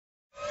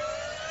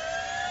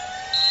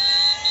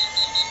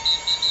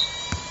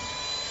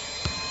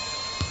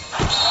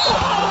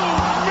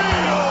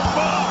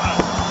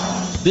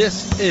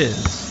This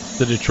is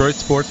the Detroit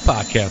Sports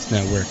Podcast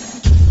Network.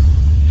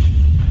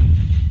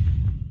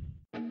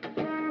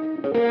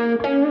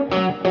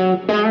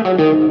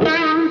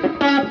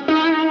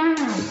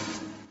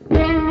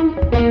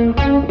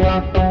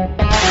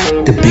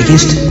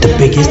 The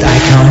biggest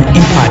icon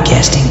in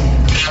podcasting.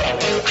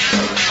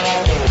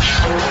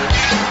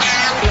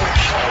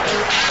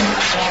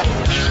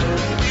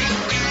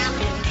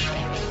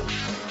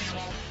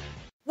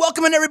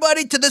 Welcome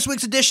everybody to this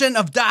week's edition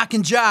of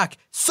DocNJock.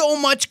 So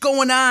much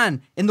going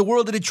on in the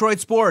world of Detroit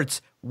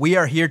sports. We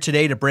are here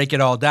today to break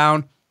it all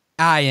down.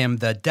 I am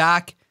the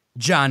Doc,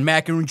 John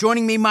McEnroe.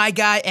 Joining me, my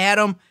guy,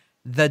 Adam,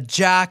 the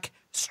Jock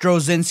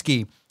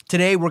Strozinski.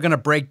 Today we're going to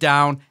break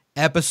down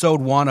Episode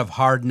 1 of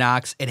Hard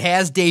Knocks. It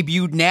has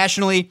debuted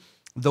nationally.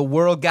 The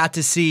world got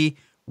to see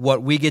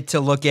what we get to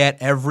look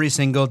at every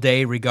single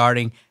day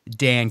regarding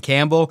Dan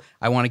Campbell.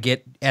 I want to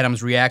get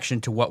Adam's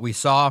reaction to what we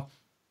saw,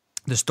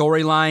 the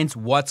storylines,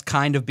 what's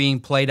kind of being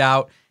played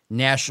out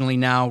nationally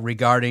now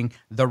regarding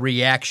the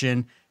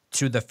reaction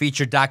to the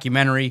featured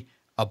documentary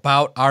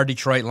about our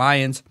Detroit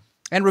Lions.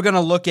 And we're going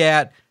to look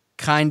at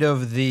kind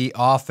of the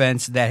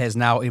offense that has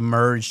now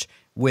emerged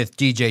with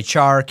DJ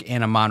Chark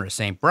and Amon-Ra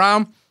St.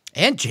 Brown.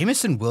 And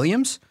Jameson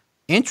Williams,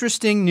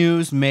 interesting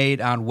news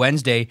made on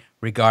Wednesday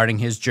regarding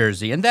his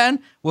jersey. And then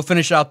we'll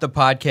finish out the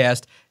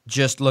podcast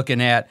just looking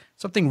at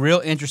something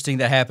real interesting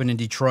that happened in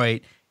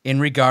Detroit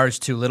in regards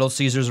to Little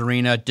Caesars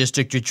Arena,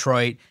 District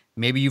Detroit.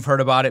 Maybe you've heard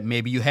about it,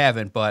 maybe you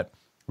haven't, but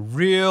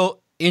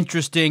real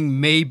interesting,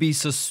 maybe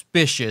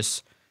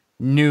suspicious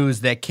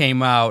news that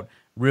came out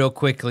real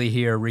quickly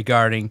here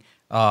regarding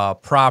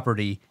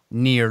property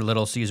near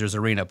Little Caesars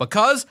Arena.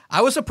 Because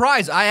I was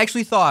surprised. I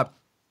actually thought,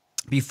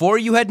 before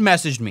you had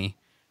messaged me,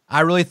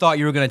 I really thought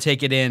you were going to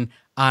take it in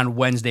on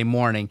Wednesday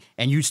morning.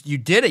 And you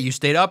did it. You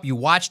stayed up. You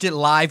watched it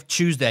live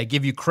Tuesday. I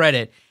give you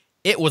credit.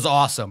 It was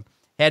awesome.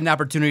 Had an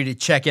opportunity to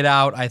check it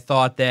out. I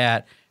thought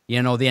that,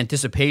 the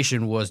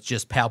anticipation was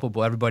just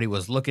palpable. Everybody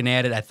was looking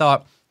at it. I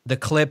thought the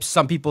clips,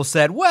 some people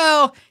said,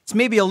 well, it's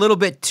maybe a little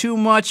bit too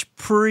much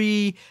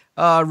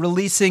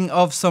releasing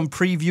of some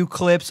preview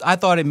clips. I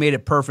thought it made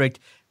it perfect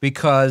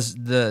because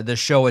the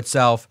show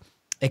itself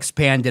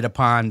expanded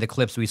upon the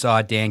clips we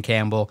saw of Dan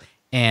Campbell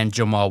and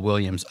Jamal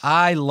Williams.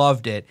 I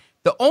loved it.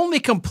 The only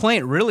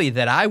complaint really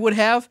that I would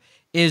have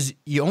is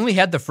you only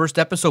had the first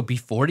episode be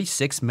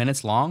 46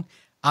 minutes long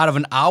out of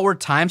an hour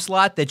time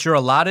slot that you're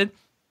allotted.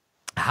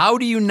 How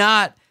do you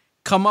not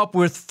come up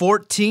with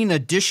 14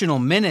 additional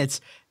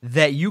minutes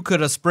that you could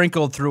have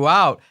sprinkled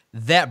throughout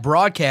that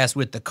broadcast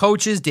with the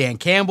coaches, Dan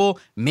Campbell,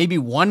 maybe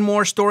one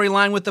more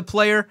storyline with the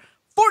player?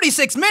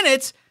 46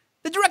 minutes?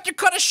 The director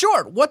cut it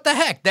short. What the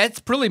heck?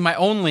 That's really my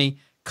only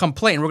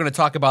complaint. We're going to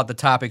talk about the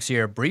topics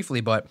here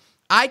briefly, but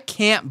I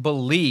can't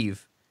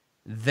believe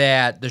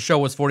that the show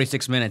was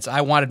 46 minutes. I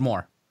wanted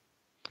more.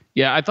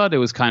 Yeah, I thought it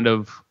was kind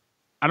of,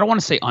 I don't want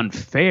to say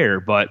unfair,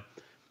 but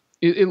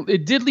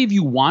it did leave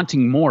you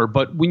wanting more.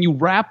 But when you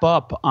wrap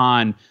up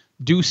on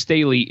Deuce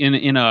Staley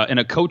in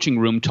a coaching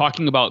room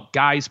talking about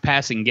guys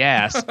passing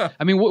gas,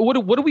 I mean, what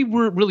are we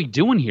really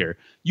doing here?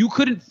 You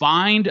couldn't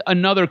find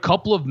another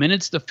couple of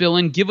minutes to fill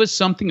in, give us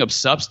something of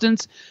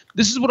substance.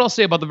 This is what I'll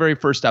say about the very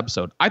first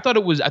episode. I thought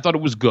it was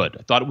good.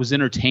 I thought it was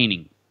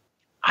entertaining.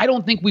 I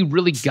don't think we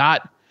really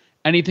got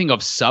anything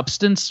of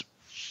substance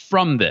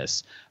from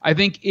this. I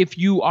think if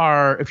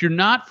you're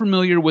not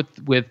familiar with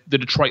the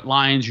Detroit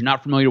Lions, you're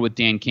not familiar with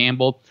Dan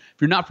Campbell, if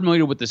you're not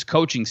familiar with this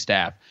coaching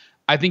staff,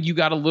 I think you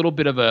got a little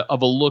bit of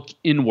a look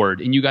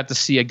inward, and you got to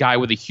see a guy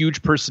with a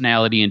huge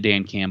personality in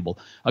Dan Campbell,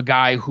 a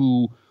guy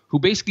who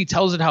basically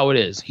tells it how it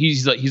is.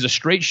 He's a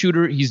straight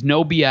shooter. He's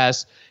no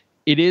BS.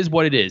 It is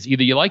what it is.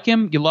 Either you like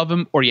him, you love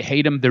him, or you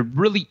hate him. There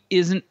really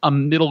isn't a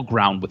middle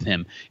ground with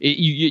him.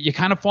 You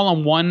kind of fall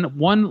on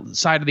one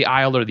side of the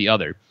aisle or the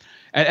other.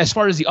 As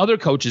far as the other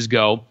coaches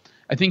go,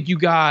 I think you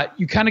kind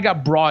of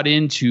got brought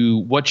into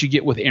what you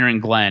get with Aaron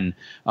Glenn.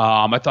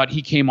 I thought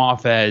he came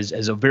off as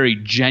a very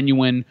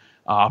genuine,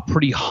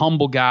 pretty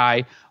humble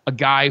guy, a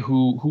guy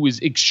who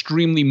is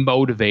extremely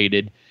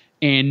motivated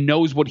and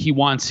knows what he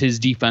wants his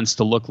defense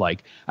to look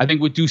like. I think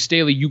with Deuce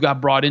Staley, you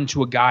got brought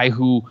into a guy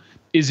who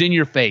is in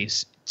your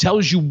face,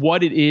 tells you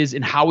what it is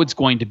and how it's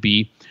going to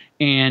be,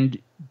 and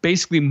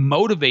basically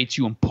motivates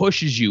you and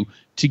pushes you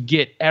to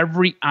get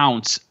every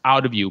ounce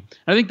out of you.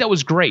 And I think that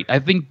was great. I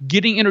think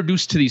getting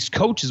introduced to these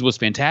coaches was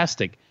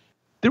fantastic.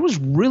 There was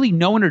really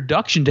no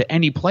introduction to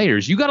any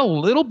players. You got a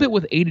little bit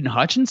with Aiden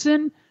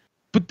Hutchinson,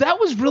 but that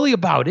was really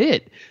about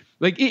it.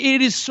 Like,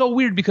 it is so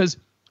weird because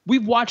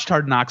we've watched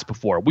Hard Knocks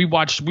before. We've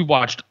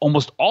watched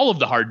almost all of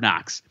the Hard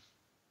Knocks,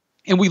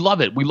 and we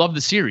love it. We love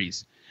the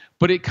series.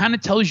 But it kind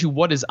of tells you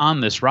what is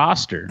on this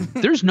roster.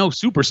 There's no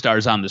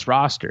superstars on this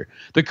roster.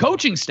 The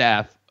coaching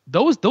staff,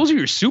 those are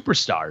your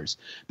superstars.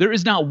 There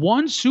is not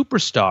one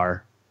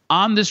superstar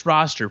on this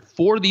roster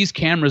for these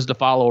cameras to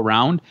follow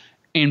around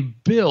and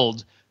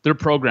build their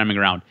programming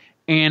around.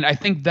 And I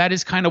think that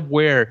is kind of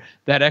where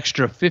that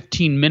extra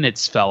 15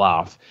 minutes fell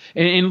off.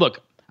 And look,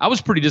 I was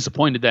pretty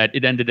disappointed that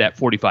it ended at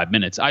 45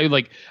 minutes.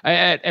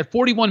 At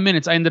 41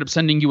 minutes, I ended up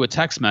sending you a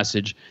text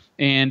message,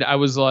 and I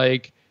was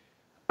like,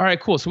 all right,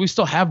 cool. So we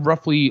still have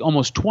roughly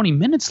almost 20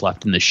 minutes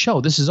left in the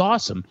show. This is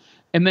awesome.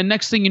 And then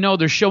next thing you know,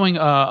 they're showing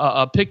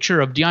a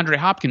picture of DeAndre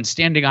Hopkins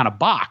standing on a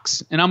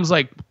box. And I was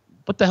like,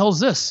 what the hell is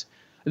this?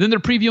 And then they're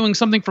previewing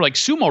something for like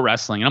sumo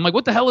wrestling. And I'm like,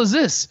 what the hell is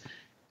this?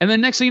 And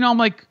then next thing you know, I'm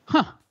like,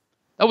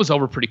 that was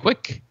over pretty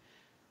quick.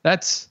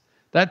 That's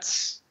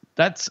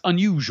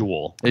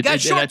unusual.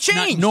 That's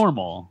not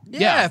normal.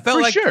 Yeah, it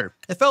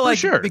felt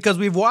like because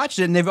we've watched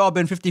it and they've all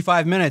been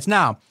 55 minutes.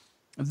 Now,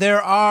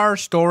 there are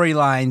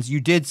storylines. You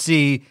did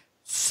see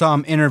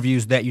some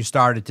interviews that you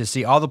started to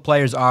see. All the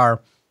players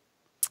are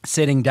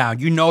sitting down.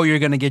 You know you're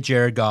going to get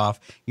Jared Goff.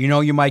 You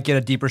know you might get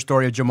a deeper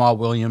story of Jamal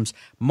Williams.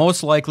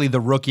 Most likely the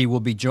rookie will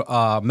be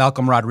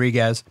Malcolm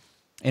Rodriguez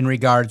in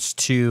regards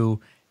to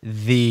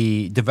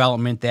the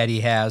development that he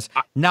has.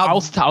 Now,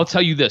 I'll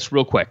tell you this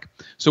real quick.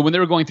 So when they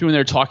were going through and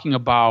they're talking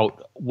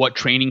about what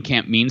training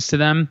camp means to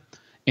them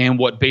and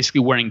what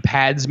basically wearing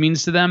pads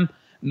means to them,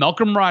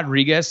 Malcolm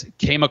Rodriguez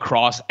came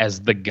across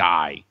as the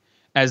guy,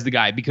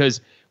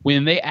 because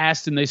when they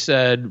asked and they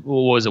said,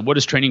 what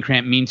does training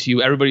camp mean to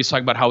you? Everybody's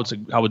talking about how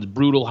it's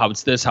brutal, how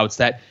it's this, how it's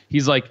that.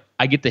 He's like,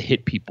 I get to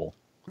hit people.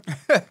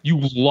 You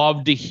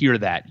love to hear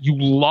that. You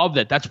love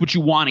that. That's what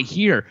you want to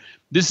hear.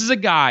 This is a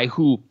guy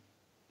who,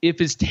 if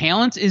his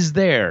talent is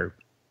there,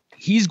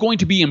 he's going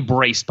to be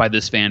embraced by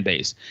this fan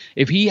base.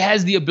 If he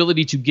has the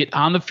ability to get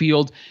on the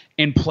field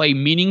and play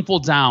meaningful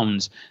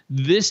downs,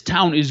 this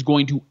town is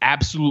going to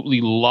absolutely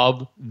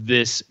love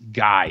this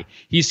guy.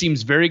 He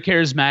seems very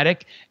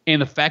charismatic,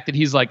 and the fact that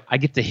he's like, I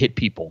get to hit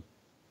people,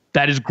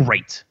 that is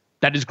great.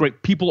 That is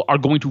great. People are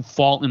going to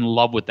fall in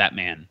love with that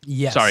man.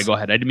 Yes. Sorry, go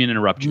ahead. I didn't mean to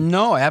interrupt you.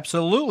 No,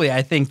 absolutely.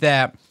 I think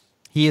that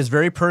he is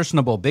very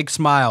personable, big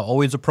smile,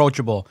 always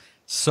approachable.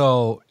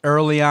 So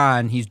early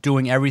on, he's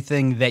doing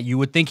everything that you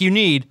would think you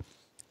need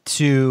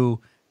to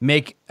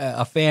make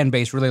a fan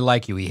base really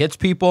like you. He hits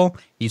people,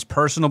 he's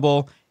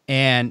personable,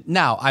 and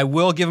now I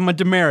will give him a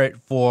demerit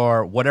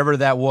for whatever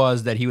that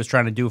was that he was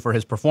trying to do for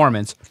his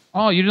performance.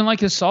 Oh, you didn't like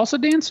his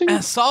salsa dancing?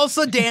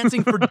 Salsa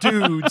dancing for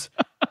dudes.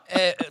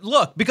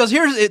 Look, because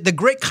here's the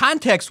great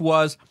context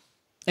was,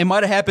 it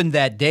might have happened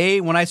that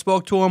day when I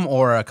spoke to him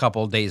or a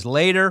couple of days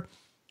later,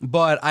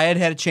 but I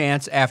had a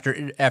chance after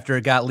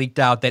it got leaked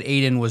out that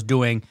Aiden was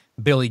doing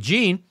Billie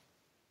Jean.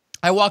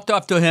 I walked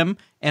up to him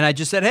and I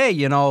just said, hey,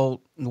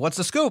 what's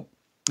the scoop?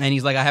 And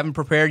he's like, I haven't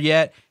prepared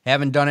yet,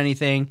 haven't done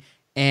anything.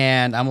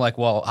 And I'm like,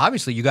 well,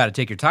 obviously you got to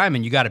take your time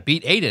and you got to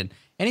beat Aiden.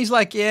 And he's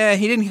like, yeah,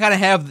 he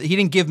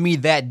didn't give me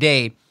that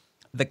day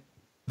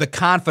the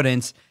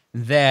confidence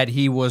that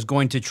he was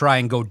going to try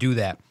and go do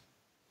that.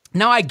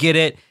 Now I get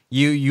it.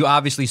 You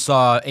obviously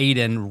saw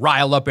Aiden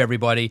rile up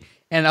everybody,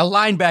 and a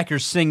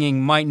linebacker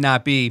singing might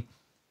not be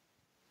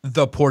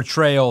the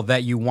portrayal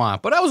that you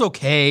want. But that was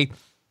okay.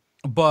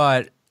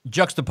 But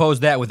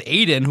juxtapose that with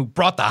Aiden, who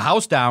brought the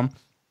house down.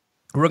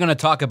 We're going to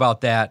talk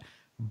about that.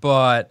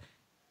 But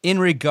in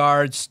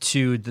regards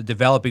to the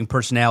developing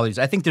personalities,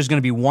 I think there's going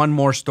to be one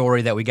more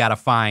story that we got to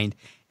find.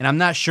 And I'm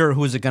not sure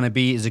who is it going to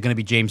be. Is it going to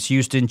be James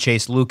Houston,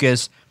 Chase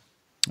Lucas,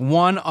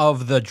 one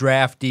of the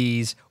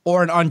draftees,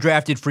 or an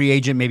undrafted free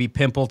agent, maybe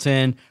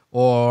Pimpleton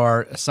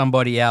or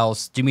somebody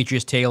else,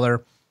 Demetrius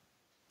Taylor,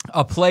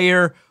 a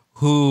player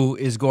who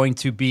is going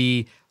to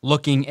be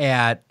looking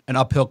at an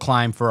uphill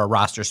climb for a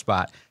roster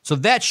spot. So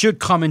that should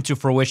come into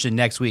fruition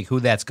next week, who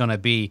that's going to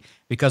be,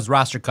 because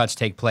roster cuts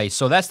take place.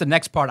 So that's the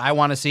next part I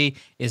want to see,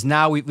 is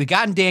now we've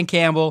gotten Dan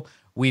Campbell,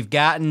 we've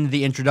gotten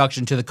the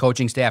introduction to the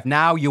coaching staff.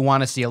 Now you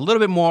want to see a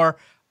little bit more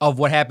of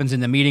what happens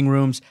in the meeting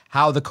rooms,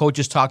 how the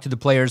coaches talk to the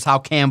players, how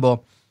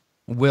Campbell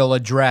will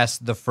address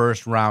the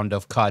first round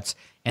of cuts.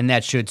 And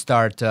that should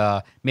start,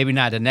 maybe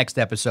not the next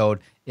episode,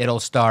 it'll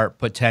start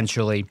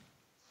potentially.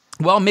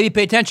 Well, maybe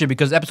pay attention,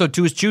 because episode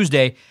 2 is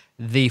Tuesday.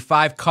 The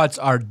 5 cuts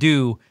are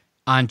due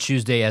on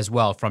Tuesday as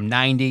well, from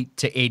 90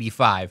 to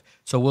 85.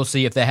 So we'll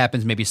see if that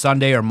happens maybe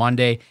Sunday or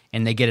Monday,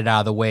 and they get it out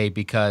of the way,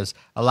 because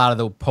a lot of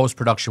the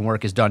post-production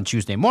work is done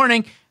Tuesday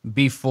morning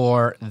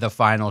before the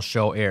final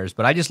show airs.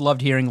 But I just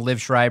loved hearing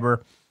Liv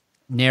Schreiber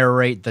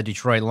narrate the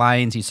Detroit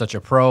Lions. He's such a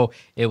pro.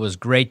 It was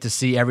great to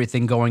see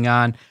everything going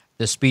on.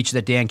 The speech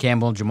that Dan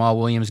Campbell and Jamal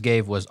Williams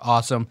gave was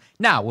awesome.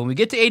 Now, when we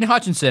get to Aiden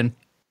Hutchinson,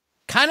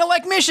 kind of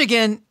like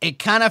Michigan, it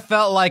kind of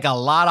felt like a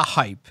lot of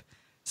hype.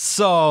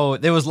 So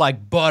it was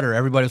like butter.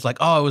 Everybody was like,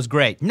 oh, it was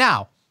great.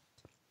 Now,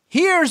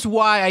 here's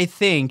why I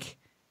think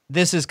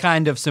this is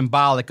kind of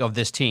symbolic of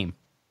this team.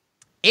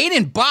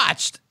 Aiden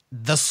botched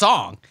the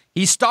song.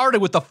 He started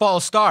with the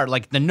false start.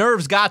 Like, the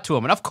nerves got to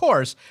him. And of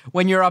course,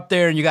 when you're up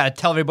there and you got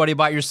to tell everybody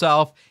about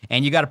yourself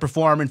and you got to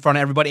perform in front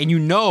of everybody, and you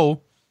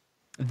know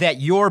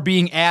that you're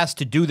being asked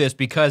to do this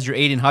because you're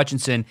Aiden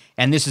Hutchinson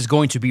and this is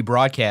going to be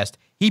broadcast,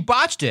 he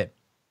botched it.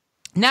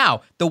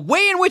 Now, the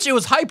way in which it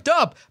was hyped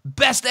up,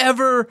 best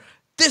ever,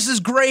 this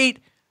is great,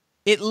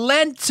 it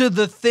lent to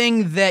the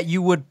thing that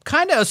you would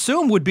kind of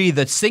assume would be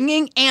the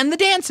singing and the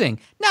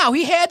dancing. Now,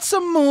 he had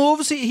some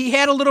moves, he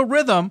had a little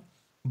rhythm,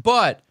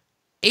 but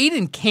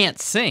Aiden can't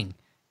sing.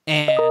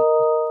 And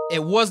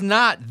it was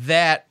not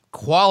that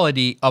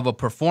quality of a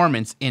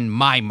performance in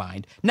my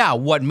mind. Now,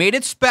 what made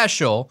it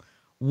special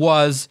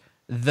was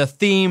the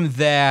theme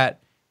that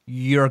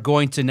you're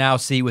going to now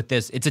see with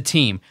this. It's a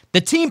team.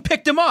 The team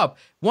picked him up.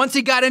 Once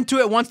he got into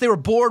it, once they were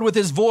bored with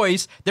his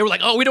voice, they were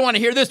like, oh, we don't want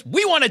to hear this.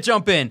 We want to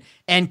jump in.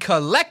 And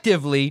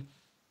collectively,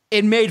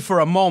 it made for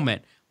a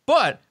moment.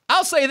 But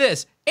I'll say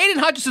this, Aiden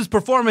Hutchinson's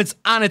performance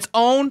on its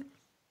own,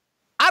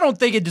 I don't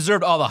think it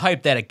deserved all the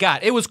hype that it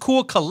got. It was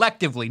cool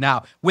collectively.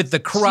 Now, with the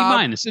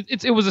crowd. C-.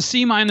 It was a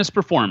C-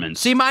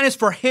 performance. C-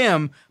 for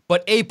him,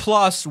 but A+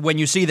 when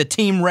you see the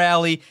team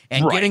rally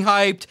and getting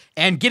hyped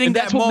and getting and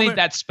that that's moment. That's what made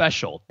that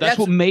special. That's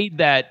what made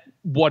that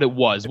what it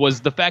was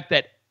the fact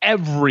that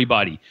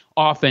everybody,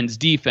 offense,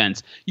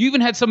 defense, you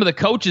even had some of the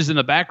coaches in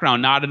the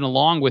background nodding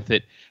along with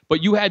it,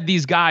 but you had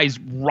these guys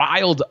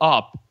riled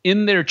up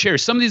in their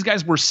chairs. Some of these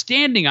guys were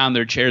standing on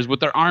their chairs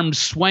with their arms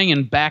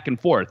swinging back and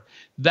forth.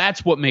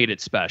 That's what made it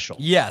special.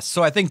 Yes,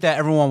 so I think that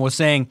everyone was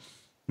saying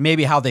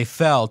maybe how they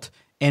felt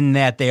in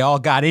that they all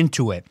got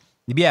into it.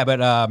 Yeah,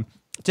 but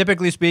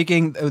typically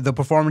speaking, the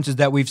performances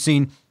that we've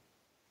seen,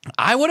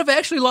 I would have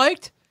actually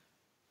liked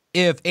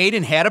if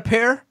Aiden had a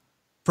pair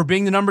for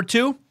being the number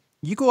 2.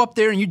 You go up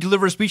there and you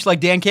deliver a speech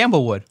like Dan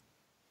Campbell would.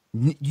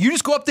 You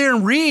just go up there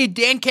and read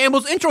Dan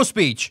Campbell's intro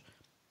speech.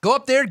 Go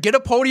up there, get a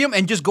podium,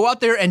 and just go out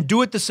there and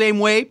do it the same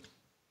way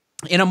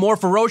in a more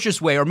ferocious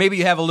way. Or maybe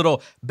you have a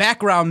little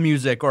background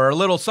music or a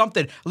little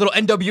something, a little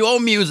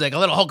NWO music, a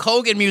little Hulk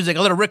Hogan music,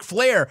 a little Ric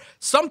Flair,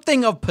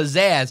 something of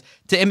pizzazz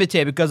to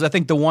imitate, because I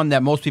think the one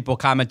that most people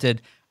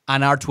commented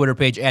on our Twitter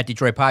page at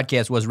Detroit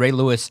Podcast was Ray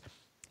Lewis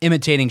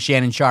imitating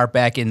Shannon Sharpe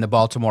back in the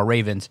Baltimore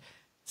Ravens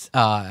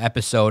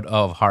episode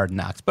of Hard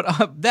Knocks.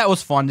 But that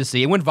was fun to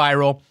see. It went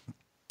viral,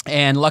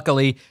 and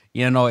luckily,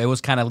 it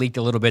was kind of leaked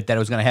a little bit that it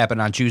was going to happen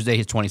on Tuesday,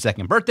 his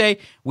 22nd birthday.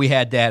 We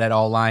had that at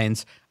All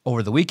Lions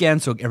over the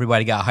weekend, so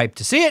everybody got hyped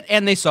to see it,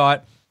 and they saw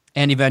it.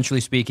 And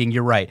eventually speaking,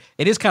 you're right.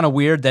 It is kind of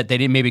weird that they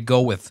didn't maybe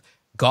go with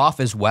Goff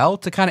as well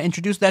to kind of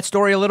introduce that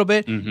story a little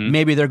bit. Mm-hmm.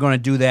 Maybe they're going to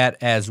do that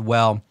as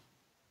well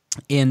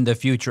in the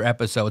future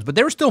episodes. But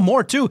there was still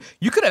more, too.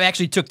 You could have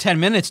actually took 10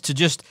 minutes to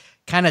just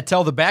kind of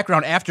tell the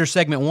background after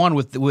segment 1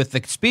 with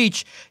the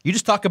speech. You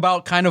just talk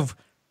about kind of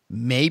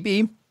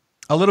maybe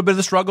a little bit of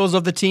the struggles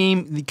of the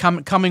team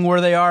coming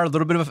where they are, a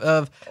little bit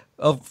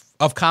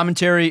of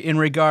commentary in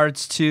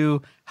regards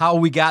to how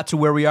we got to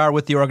where we are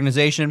with the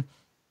organization.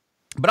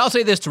 But I'll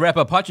say this to wrap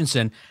up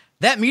Hutchinson.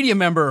 That media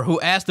member who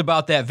asked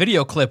about that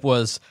video clip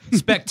was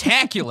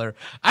spectacular.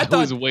 I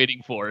was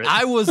waiting for it.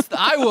 I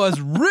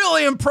was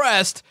really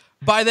impressed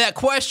by that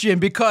question,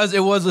 because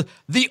it was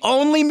the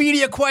only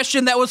media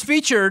question that was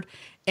featured.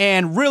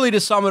 And really,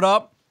 to sum it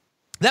up,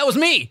 that was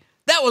me.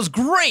 That was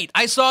great.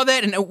 I saw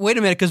that, and wait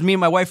a minute, because me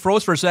and my wife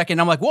froze for a second.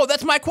 I'm like, whoa,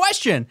 that's my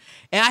question.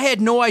 And I had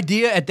no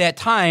idea at that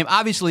time.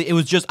 Obviously, it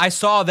was just I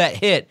saw that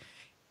hit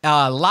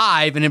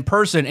live and in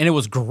person, and it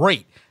was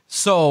great.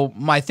 So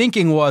my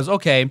thinking was,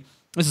 okay,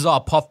 this is all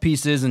puff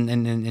pieces,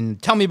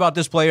 and tell me about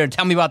this player, and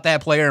tell me about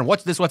that player, and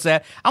what's this, what's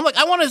that. I'm like,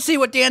 I want to see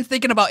what Dan's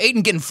thinking about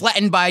Aiden getting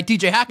flattened by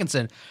TJ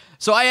Hockenson.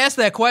 So I asked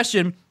that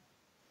question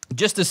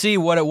just to see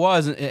what it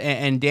was,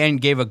 and Dan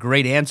gave a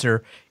great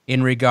answer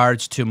in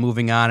regards to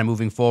moving on and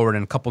moving forward,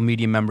 and a couple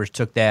media members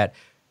took that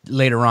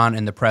later on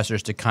in the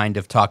pressers to kind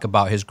of talk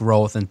about his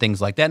growth and things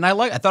like that. And I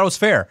thought it was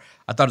fair.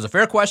 I thought it was a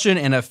fair question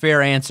and a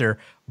fair answer,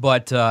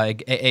 but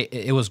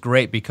it was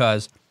great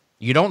because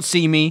you don't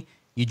see me,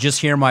 you just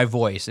hear my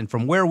voice. And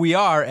from where we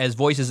are as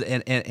voices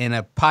in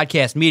a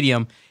podcast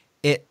medium,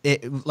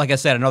 it like I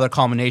said, another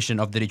culmination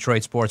of the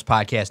Detroit Sports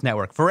Podcast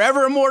Network.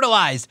 Forever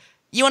immortalized.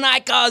 You and I,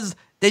 cuz.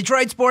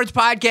 Detroit Sports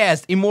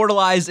Podcast,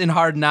 immortalized in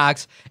Hard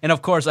Knocks. And,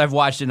 of course, I've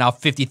watched it now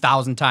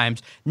 50,000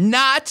 times.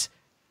 Not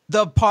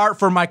the part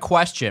for my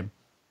question.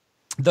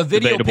 The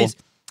video Debatable. piece.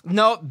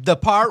 No, the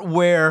part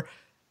where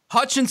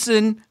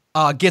Hutchinson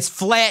gets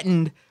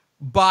flattened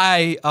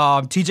by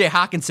TJ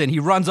Hockenson. He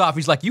runs off.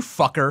 He's like, you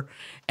fucker.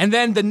 And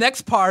then the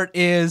next part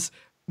is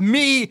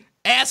me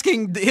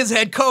asking his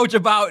head coach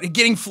about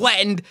getting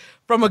flattened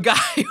from a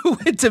guy who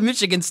went to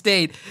Michigan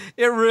State.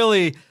 It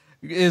really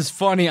is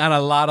funny on a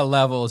lot of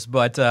levels,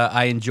 but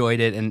I enjoyed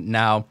it, and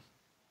now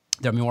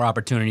there are more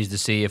opportunities to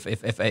see if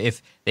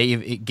they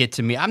get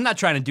to me. I'm not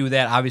trying to do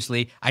that,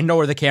 obviously. I know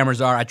where the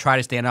cameras are. I try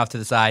to stand off to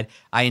the side.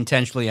 I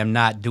intentionally am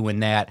not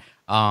doing that.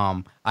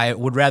 I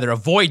would rather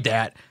avoid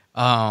that,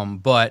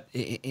 but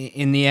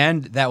in the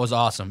end, that was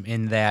awesome,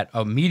 in that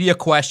a media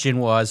question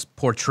was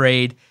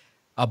portrayed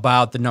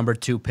about the number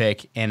 2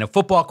 pick, and a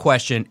football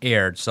question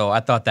aired, so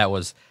I thought that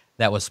was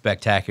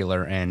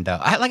spectacular, and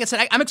like I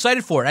said, I'm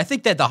excited for it. I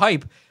think that the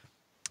hype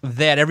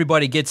that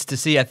everybody gets to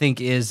see, I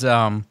think, is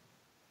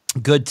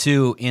good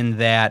too, in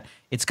that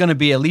it's going to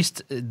be at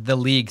least the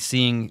league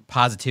seeing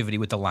positivity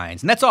with the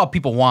Lions, and that's all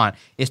people want,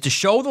 is to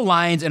show the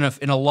Lions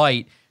in a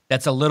light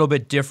that's a little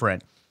bit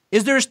different.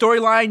 Is there a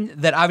storyline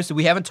that obviously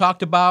we haven't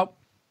talked about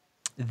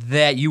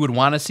that you would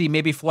want to see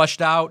maybe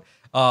flushed out?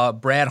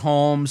 Brad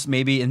Holmes,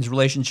 maybe in his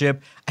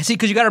relationship. I see,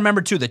 because you got to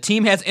remember too, the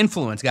team has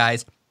influence,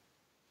 guys.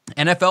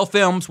 NFL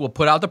Films will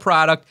put out the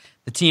product,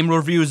 the team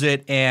reviews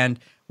it, and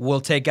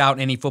will take out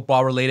any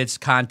football-related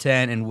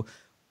content and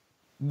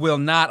will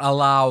not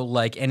allow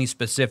like any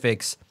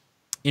specifics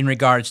in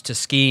regards to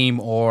scheme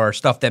or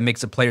stuff that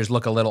makes the players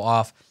look a little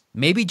off.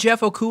 Maybe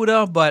Jeff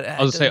Okuda, but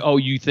I was say, oh,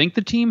 you think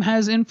the team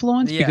has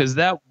influence? Yeah. Because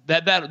that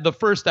the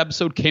first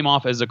episode came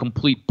off as a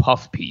complete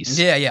puff piece.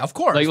 Yeah, of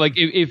course. Like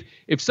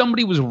if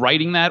somebody was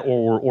writing that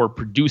or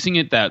producing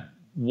it that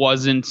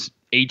wasn't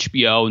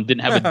HBO and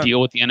didn't have a deal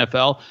with the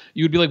NFL,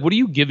 you would be like, what are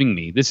you giving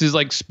me? This is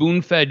like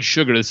spoon-fed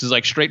sugar. This is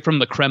like straight from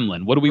the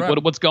Kremlin.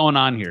 What's going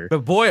on here?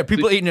 But boy, are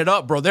people eating it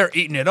up, bro. They're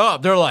eating it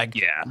up. They're like,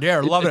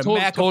 they're loving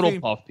it. Total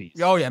puff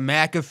piece. Oh yeah,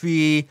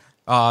 McAfee.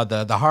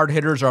 The hard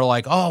hitters are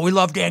like, oh, we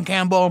love Dan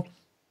Campbell.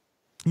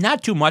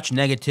 Not too much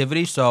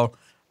negativity, so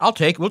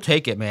we'll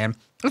take it, man.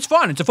 It's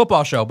fun. It's a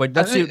football show, but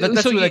that's where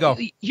they go.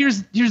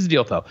 Here's the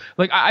deal, though.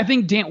 Like I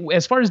think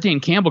as far as Dan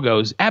Campbell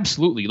goes,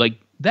 absolutely. Like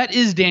that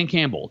is Dan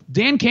Campbell.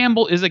 Dan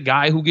Campbell is a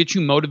guy who gets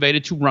you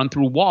motivated to run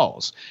through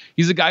walls.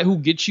 He's a guy who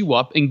gets you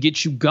up and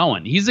gets you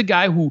going. He's a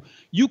guy who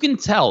you can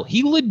tell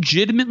he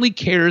legitimately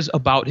cares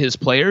about his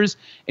players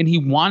and he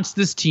wants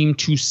this team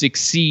to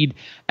succeed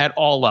at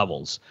all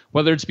levels.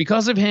 Whether it's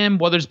because of him,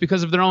 whether it's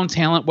because of their own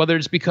talent, whether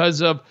it's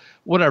because of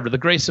whatever, the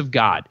grace of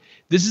God.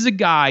 This is a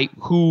guy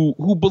who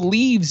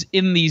believes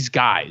in these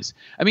guys.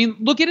 I mean,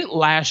 look at it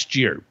last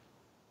year.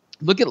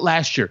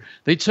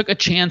 They took a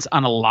chance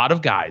on a lot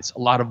of guys, a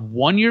lot of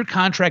one-year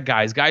contract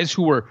guys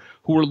who were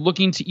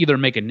looking to either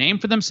make a name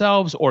for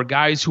themselves or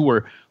guys who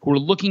were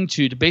looking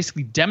to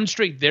basically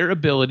demonstrate their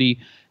ability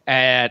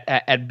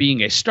at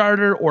being a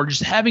starter or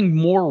just having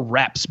more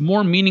reps,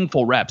 more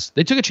meaningful reps.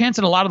 They took a chance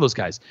on a lot of those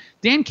guys.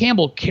 Dan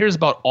Campbell cares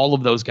about all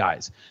of those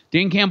guys.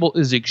 Dan Campbell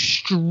is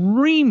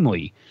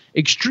extremely,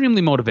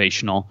 extremely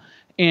motivational,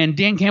 and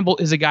Dan Campbell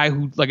is a guy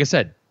who, like I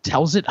said,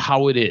 tells it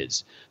how it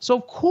is. So,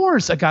 of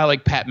course, a guy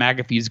like Pat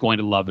McAfee is going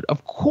to love it.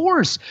 Of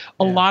course,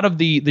 a lot of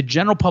the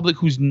general public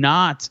who's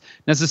not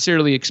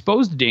necessarily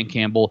exposed to Dan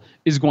Campbell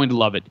is going to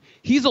love it.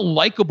 He's a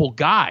likable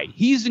guy.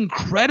 He's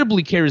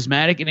incredibly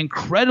charismatic and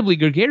incredibly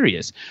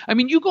gregarious. I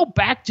mean, you go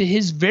back to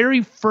his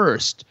very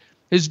first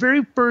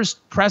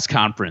press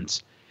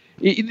conference.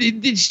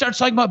 He starts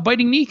talking about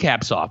biting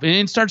kneecaps off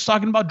and starts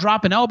talking about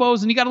dropping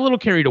elbows, and he got a little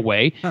carried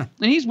away. And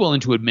he's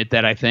willing to admit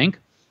that, I think.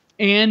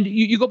 And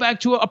you go back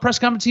to a press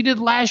conference he did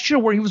last year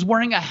where he was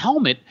wearing a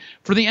helmet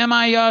for the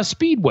MI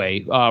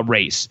Speedway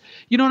race.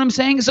 You know what I'm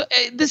saying? So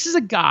this is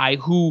a guy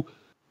who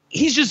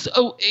he's just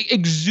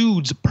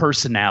exudes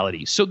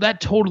personality. So that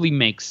totally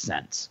makes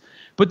sense.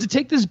 But to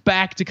take this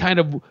back to kind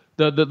of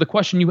the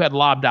question you had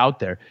lobbed out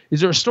there,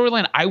 is there a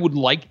storyline I would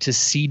like to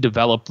see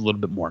developed a little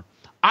bit more?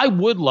 I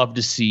would love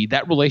to see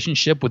that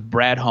relationship with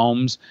Brad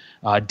Holmes,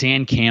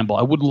 Dan Campbell.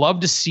 I would love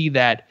to see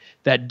that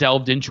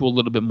delved into a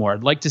little bit more.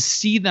 I'd like to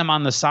see them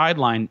on the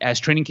sideline as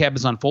training camp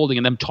is unfolding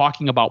and them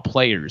talking about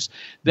players,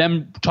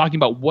 them talking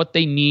about what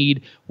they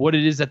need, what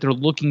it is that they're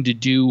looking to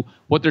do,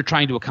 what they're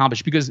trying to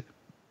accomplish. Because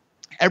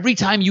every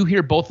time you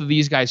hear both of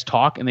these guys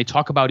talk and they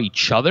talk about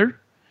each other,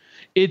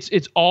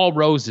 it's all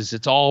roses.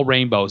 It's all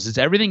rainbows.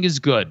 Everything is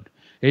good.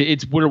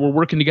 It's we're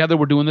working together.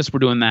 We're doing this. We're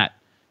doing that.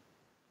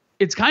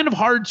 It's kind of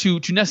hard to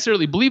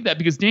necessarily believe that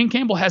because Dan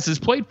Campbell has his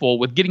plate full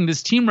with getting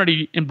this team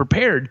ready and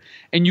prepared.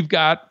 And you've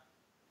got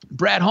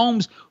Brad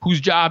Holmes,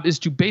 whose job is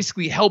to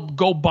basically help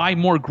go buy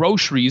more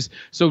groceries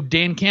so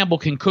Dan Campbell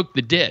can cook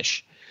the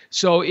dish.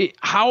 So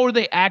how are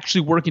they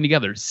actually working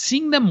together?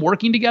 Seeing them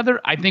working together,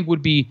 I think,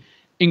 would be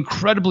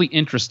incredibly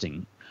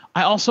interesting.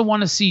 I also want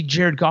to see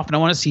Jared Goff, and I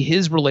want to see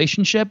his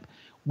relationship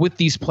with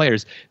these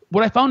players.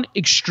 What I found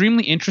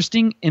extremely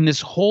interesting in this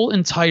whole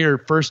entire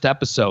first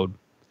episode,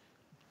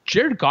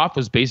 Jared Goff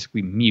was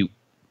basically mute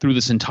through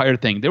this entire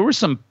thing. There were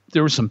some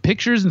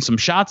pictures and some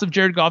shots of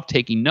Jared Goff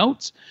taking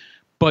notes,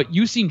 but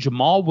you've seen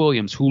Jamal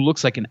Williams, who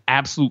looks like an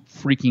absolute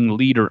freaking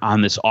leader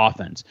on this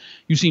offense.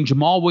 You've seen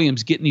Jamal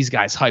Williams getting these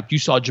guys hyped. You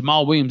saw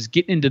Jamal Williams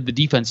get into the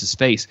defense's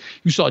face.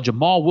 You saw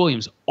Jamal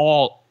Williams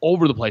all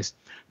over the place.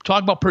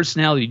 Talk about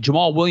personality.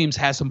 Jamal Williams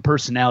has some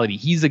personality.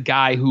 He's a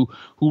guy who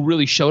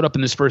really showed up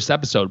in this first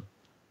episode.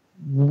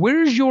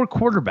 Where's your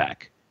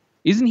quarterback?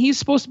 Isn't he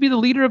supposed to be the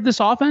leader of this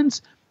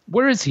offense?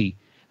 Where is he?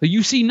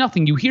 You see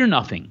nothing. You hear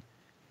nothing.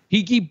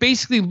 He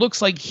basically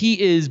looks like he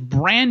is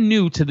brand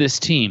new to this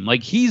team.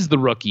 Like he's the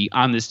rookie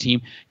on this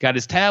team. Got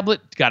his tablet,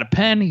 got a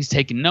pen. He's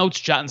taking notes,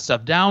 jotting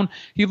stuff down.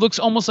 He looks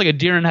almost like a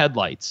deer in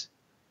headlights.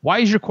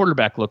 Why does your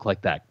quarterback look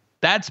like that?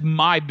 That's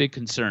my big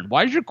concern.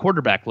 Why does your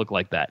quarterback look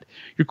like that?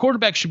 Your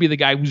quarterback should be the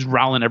guy who's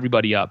riling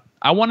everybody up.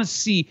 I want to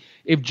see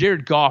if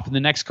Jared Goff in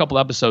the next couple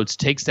episodes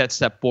takes that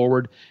step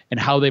forward and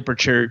how they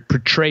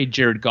portray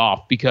Jared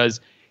Goff, because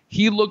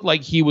he looked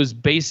like he was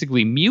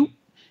basically mute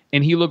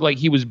and he looked like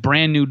he was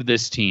brand new to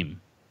this team.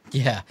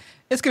 Yeah,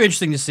 it's going to be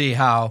interesting to see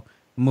how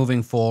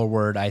moving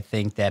forward, I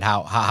think that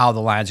how the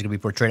Lions are going to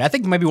be portrayed. I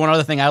think maybe one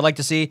other thing I'd like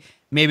to see,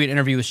 maybe an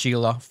interview with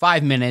Sheila,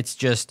 5 minutes,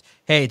 just,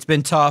 hey, it's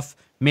been tough.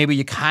 Maybe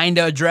you kind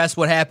of address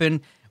what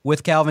happened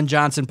with Calvin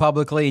Johnson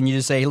publicly, and you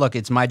just say, look,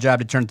 it's my job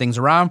to turn things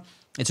around.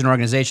 It's an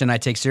organization I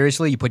take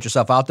seriously. You put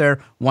yourself out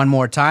there one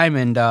more time,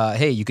 and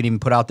hey, you can even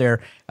put out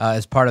there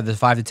as part of the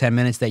 5 to 10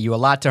 minutes that you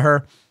allot to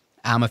her.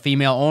 I'm a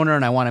female owner,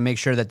 and I want to make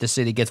sure that this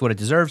city gets what it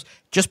deserves.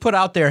 Just put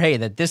out there, hey,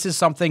 that this is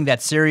something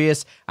that's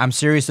serious. I'm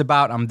serious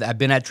about. I've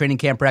been at training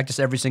camp practice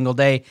every single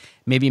day.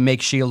 Maybe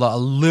make Sheila a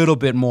little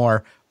bit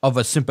more of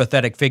a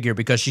sympathetic figure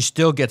because she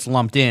still gets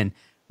lumped in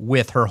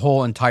with her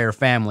whole entire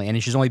family,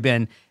 and she's only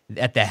been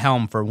at the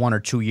helm for 1 or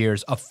 2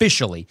 years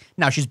officially.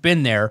 Now, she's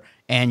been there,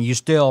 and you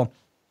still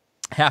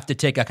have to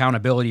take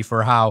accountability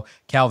for how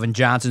Calvin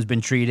Johnson's been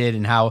treated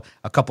and how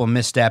a couple of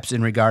missteps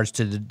in regards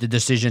to the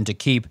decision to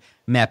keep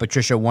Matt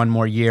Patricia one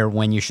more year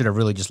when you should have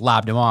really just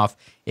lobbed him off.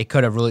 It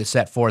could have really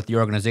set forth the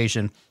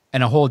organization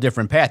in a whole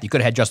different path. You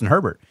could have had Justin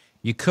Herbert.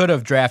 You could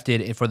have drafted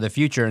it for the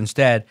future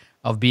instead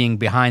of being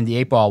behind the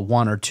 8 ball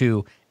 1 or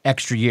 2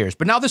 extra years.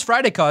 But now this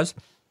Friday, cuz,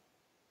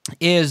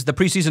 is the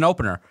preseason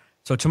opener.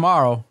 So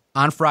tomorrow,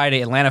 on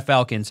Friday, Atlanta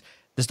Falcons,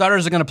 the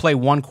starters are going to play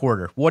 1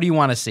 quarter. What do you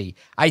want to see?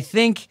 I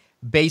think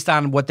based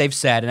on what they've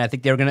said, and I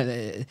think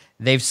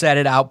they've said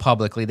it out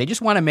publicly, they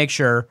just want to make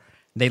sure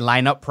they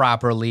line up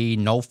properly,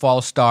 no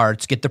false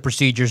starts, get the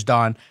procedures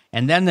done,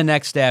 and then the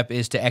next step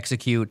is to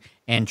execute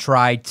and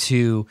try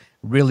to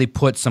really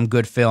put some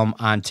good film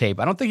on tape.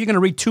 I don't think you're going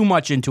to read too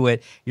much into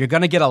it. You're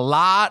going to get a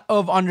lot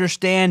of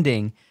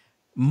understanding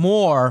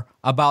more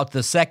about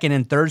the second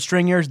and third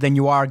stringers than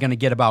you are going to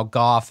get about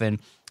Goff,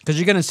 and because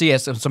you're going to see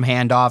some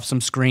handoffs,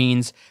 some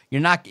screens.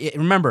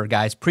 Remember,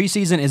 guys,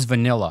 preseason is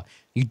vanilla.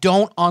 You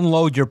don't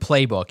unload your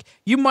playbook.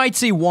 You might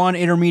see one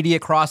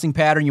intermediate crossing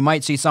pattern. You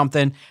might see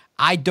something.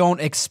 I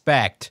don't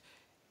expect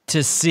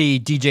to see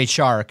DJ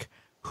Chark,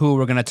 who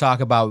we're going to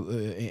talk about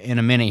in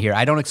a minute here.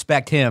 I don't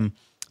expect him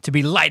to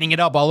be lighting it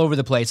up all over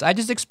the place. I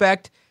just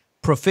expect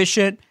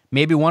proficient,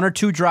 maybe 1 or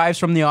 2 drives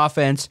from the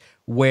offense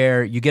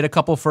where you get a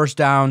couple first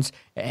downs.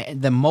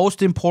 The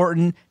most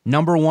important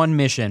number 1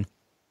 mission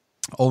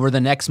over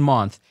the next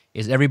month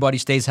is everybody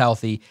stays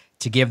healthy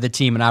to give the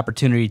team an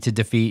opportunity to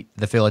defeat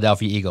the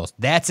Philadelphia Eagles.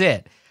 That's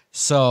it.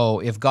 So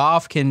if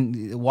Goff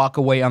can walk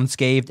away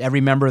unscathed,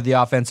 every member of the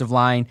offensive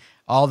line,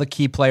 all the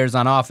key players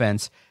on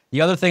offense,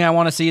 the other thing I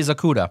want to see is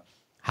Okudah.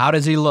 How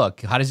does he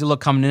look? How does he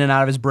look coming in and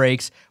out of his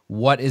breaks?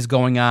 What is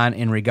going on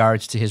in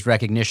regards to his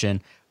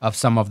recognition of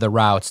some of the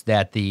routes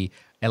that the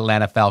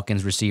Atlanta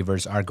Falcons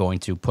receivers are going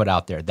to put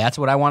out there? That's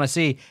what I want to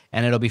see,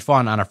 and it'll be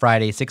fun on a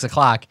Friday. 6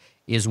 o'clock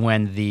is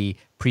when the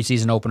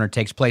preseason opener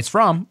takes place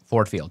from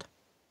Ford Field.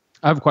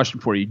 I have a question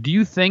for you. Do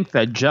you think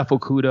that Jeff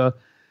Okudah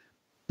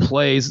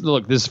plays?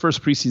 Look, this is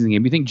first preseason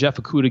game. Do you think Jeff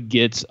Okudah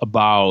gets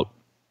about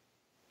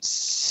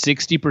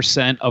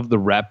 60% of the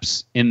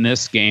reps in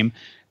this game?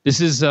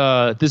 This is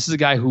a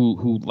guy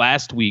who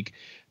last week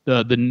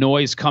the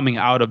noise coming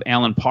out of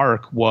Allen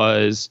Park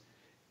was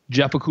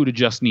Jeff Okudah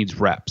just needs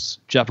reps.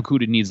 Jeff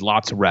Okudah needs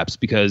lots of reps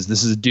because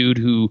this is a dude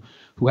who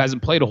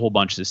hasn't played a whole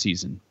bunch this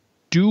season.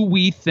 Do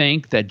we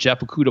think that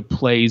Jeff Okudah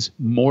plays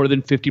more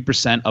than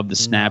 50% of the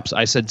snaps?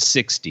 I said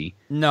 60.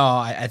 No,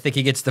 I think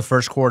he gets the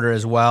first quarter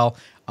as well.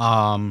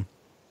 Look,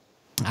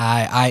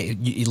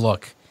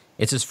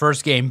 it's his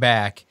first game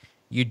back.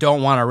 You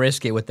don't want to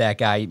risk it with that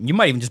guy. You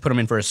might even just put him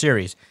in for a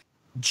series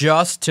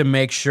just to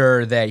make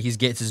sure that he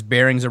gets his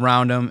bearings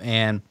around him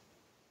and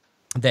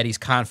that he's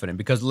confident.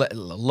 Because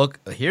look,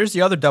 here's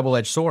the other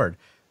double-edged sword.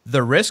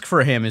 The risk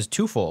for him is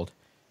twofold.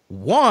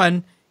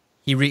 One,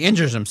 he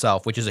re-injures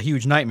himself, which is a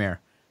huge nightmare.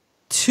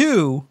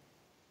 2,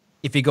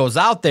 if he goes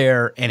out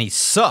there and he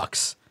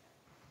sucks,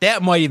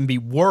 that might even be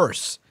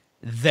worse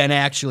than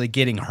actually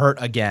getting hurt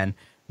again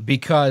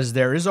because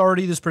there is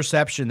already this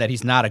perception that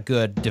he's not a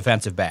good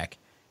defensive back.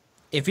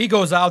 If he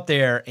goes out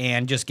there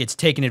and just gets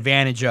taken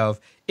advantage of,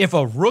 if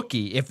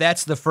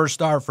that's the first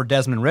start for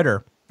Desmond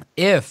Ridder,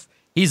 if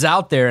he's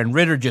out there and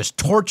Ridder just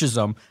torches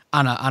him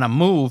on a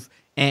move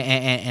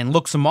and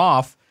looks him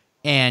off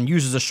and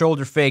uses a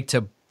shoulder fake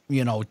to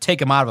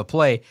take him out of a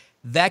play,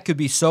 that could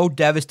be so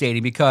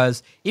devastating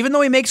because even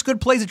though he makes good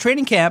plays at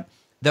training camp,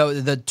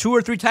 the 2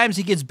 or 3 times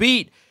he gets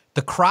beat,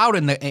 the crowd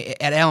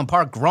at Allen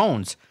Park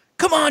groans.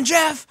 Come on,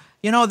 Jeff!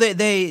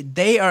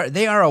 They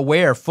are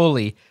aware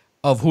fully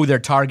of who they're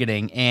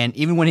targeting, and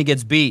even when he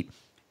gets beat,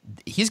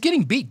 he's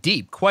getting beat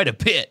deep quite a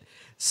bit.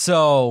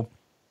 So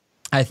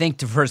I think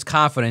for his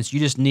confidence, you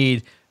just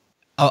need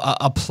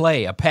a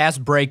play, a pass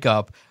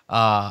breakup,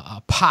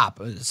 a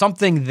pop,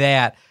 something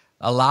that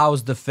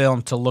allows the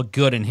film to look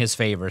good in his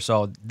favor.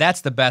 So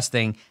that's the best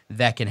thing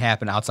that can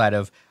happen outside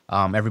of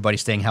everybody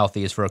staying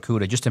healthy is for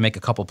Okudah, just to make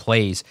a couple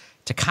plays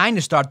to kind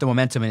of start the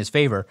momentum in his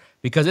favor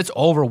because it's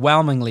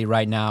overwhelmingly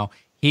right now,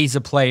 he's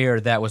a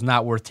player that was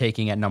not worth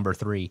taking at number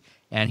 3.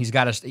 And he's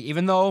got to,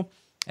 even though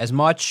as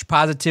much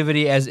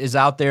positivity as is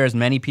out there, as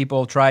many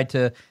people tried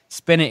to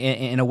spin it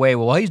in a way,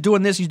 well, he's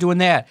doing this, he's doing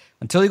that,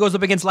 until he goes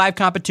up against live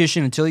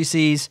competition, until he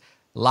sees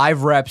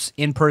live reps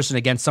in person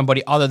against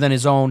somebody other than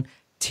his own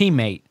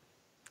teammate,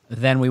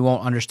 then we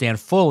won't understand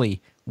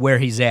fully where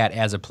he's at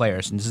as a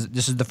player. So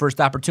this is the first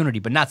opportunity,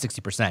 but not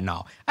 60%,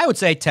 no. I would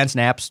say 10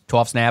 snaps,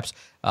 12 snaps,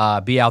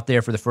 be out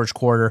there for the first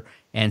quarter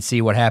and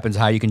see what happens,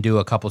 how you can do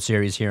a couple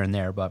series here and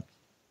there. But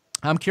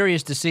I'm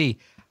curious to see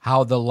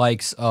how the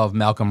likes of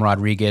Malcolm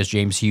Rodriguez,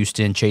 James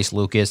Houston, Chase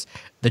Lucas,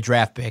 the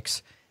draft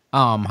picks,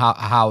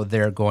 how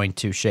they're going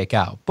to shake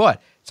out.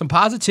 But some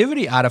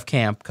positivity out of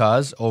camp,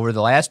 because over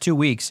the last 2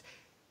 weeks,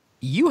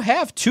 you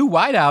have 2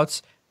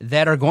 wideouts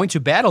that are going to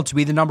battle to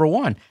be the number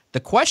one. The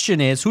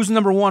question is, who's the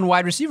number one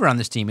wide receiver on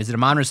this team? Is it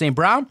Amon-Ra St.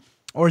 Brown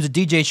or is it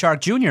DJ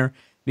Chark Jr.?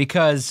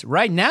 Because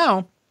right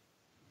now,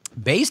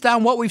 based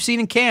on what we've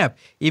seen in camp,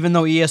 even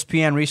though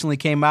ESPN recently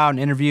came out and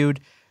interviewed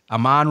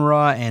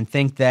Amon-Ra and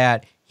think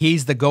that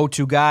he's the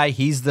go-to guy,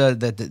 he's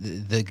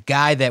the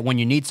guy that when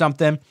you need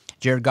something,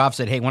 Jared Goff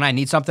said, hey, when I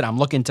need something, I'm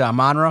looking to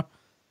Amon-Ra.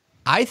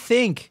 I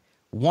think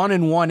 1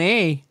 and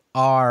 1A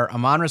are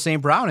Amon-Ra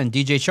St. Brown and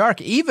DJ Chark.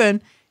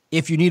 Even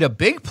if you need a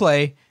big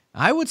play,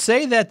 I would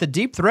say that the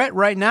deep threat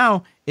right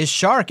now is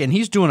Chark, and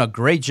he's doing a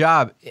great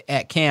job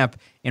at camp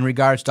in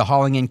regards to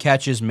hauling in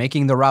catches,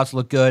 making the routes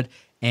look good,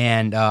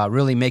 and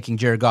really making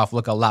Jared Goff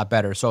look a lot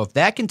better. So if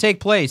that can take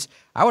place,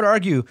 I would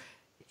argue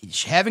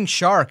having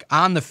Chark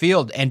on the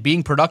field and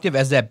being productive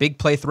as that big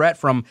play threat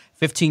from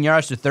 15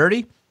 yards to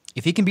 30,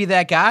 if he can be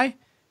that guy,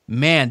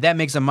 man, that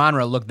makes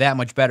Amon-Ra look that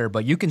much better.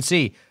 But you can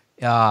see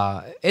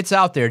it's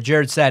out there.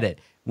 Jared said it.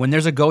 When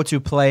there's a go-to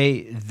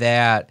play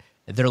that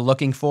they're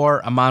looking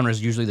for, Amon-Ra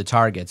is usually the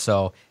target.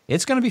 So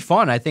it's going to be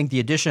fun. I think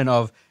the addition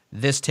of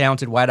this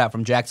talented wideout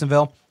from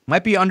Jacksonville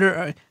might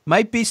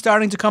be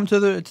starting to come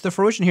to the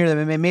fruition here.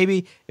 That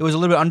maybe it was a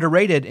little bit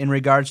underrated in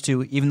regards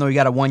to, even though he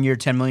got a 1-year,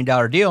 $10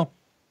 million deal,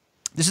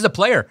 this is a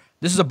player.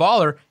 This is a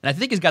baller, and I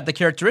think he's got the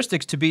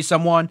characteristics to be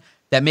someone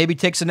that maybe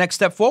takes the next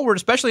step forward,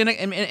 especially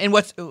in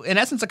what's, in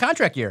essence, a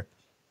contract year.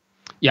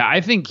 Yeah,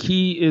 I think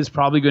he is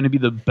probably going to be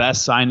the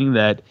best signing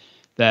that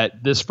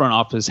this front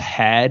office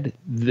had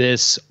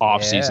this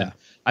offseason. Yeah.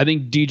 I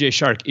think DJ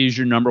Chark is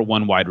your number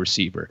one wide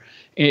receiver.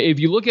 If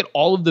you look at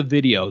all of the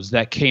videos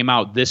that came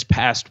out this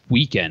past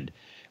weekend,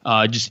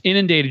 just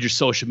inundated your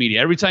social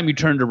media. Every time you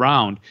turned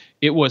around,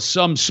 it was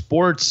some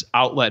sports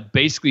outlet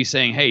basically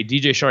saying, hey,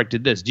 DJ Chark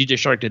did this, DJ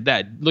Chark did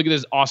that. Look at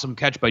this awesome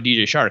catch by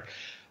DJ Chark.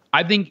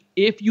 I think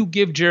if you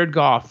give Jared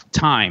Goff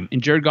time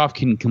and Jared Goff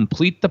can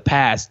complete the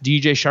pass,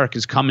 DJ Chark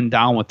is coming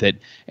down with it,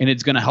 and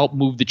it's going to help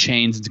move the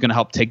chains. It's going to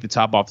help take the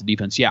top off the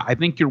defense. Yeah, I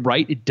think you're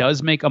right. It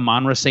does make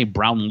Amon-Ra St.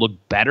 Brown look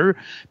better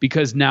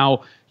because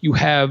now you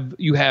have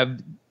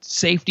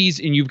safeties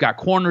and you've got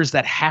corners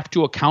that have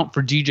to account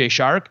for DJ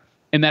Chark,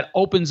 and that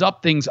opens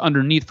up things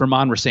underneath for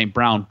Amon-Ra St.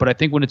 Brown. But I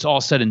think when it's all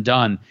said and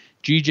done,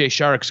 DJ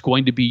Chark's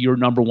going to be your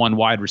number one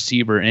wide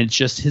receiver, and it's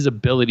just his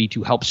ability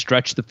to help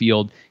stretch the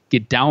field,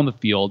 get down the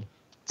field,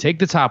 take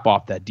the top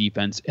off that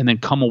defense, and then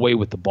come away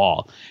with the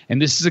ball.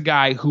 And this is a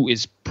guy who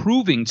is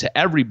proving to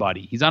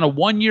everybody. He's on a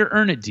 1-year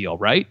earn-it deal,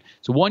 right?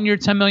 It's a 1-year,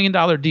 $10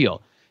 million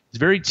deal. It's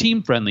very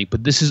team-friendly,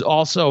 but this is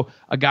also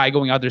a guy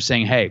going out there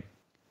saying, hey,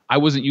 I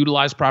wasn't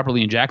utilized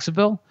properly in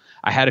Jacksonville.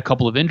 I had a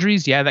couple of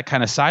injuries. Yeah, that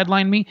kind of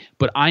sidelined me,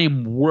 but I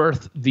am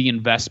worth the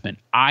investment.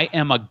 I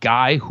am a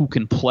guy who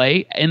can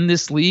play in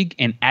this league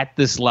and at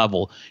this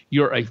level.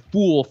 You're a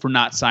fool for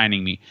not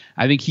signing me.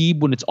 I think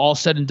when it's all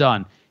said and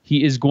done,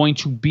 he is going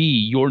to be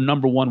your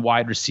number one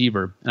wide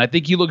receiver. And I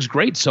think he looks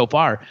great so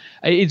far.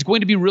 It's going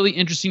to be really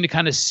interesting to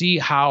kind of see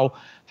how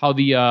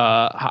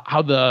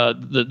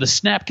the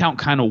snap count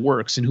kind of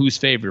works in whose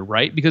favor,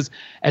 right? Because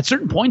at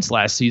certain points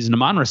last season,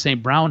 Amon-Ra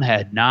St. Brown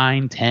had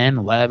 9, 10,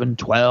 11,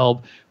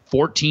 12,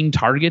 14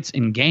 targets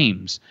in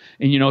games.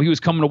 And, he was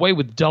coming away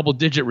with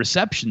double-digit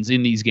receptions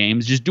in these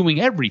games, just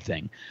doing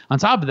everything. On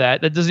top of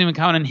that, that doesn't even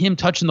count on him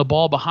touching the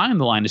ball behind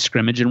the line of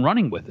scrimmage and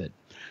running with it.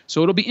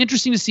 So it'll be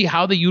interesting to see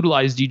how they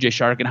utilize DJ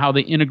Chark and how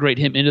they integrate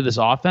him into this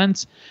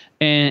offense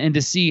and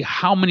to see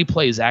how many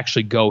plays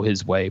actually go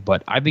his way.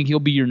 But I think he'll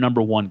be your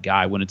number one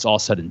guy when it's all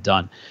said and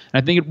done.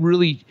 And I think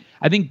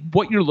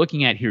what you're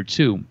looking at here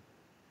too,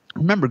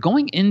 remember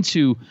going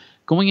into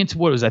what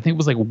it was, I think it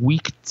was like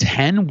week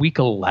 10, week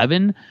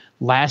 11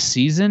 last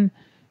season,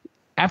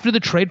 after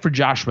the trade for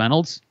Josh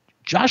Reynolds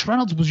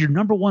was your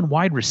number one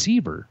wide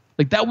receiver.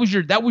 Like that was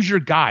your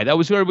guy. That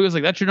was who everybody was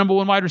like, that's your number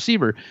one wide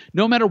receiver.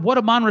 No matter what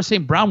Amon-Ra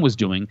St. Brown was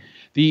doing,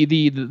 I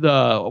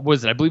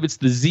believe it's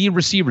the Z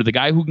receiver, the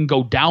guy who can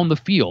go down the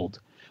field,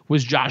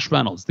 was Josh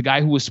Reynolds, the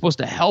guy who was supposed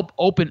to help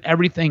open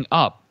everything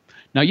up.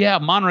 Now, yeah,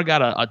 Amon-Ra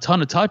got a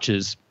ton of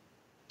touches,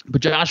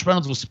 but Josh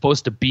Reynolds was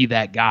supposed to be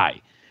that guy.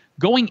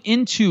 Going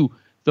into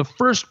the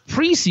first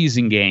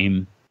preseason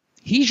game,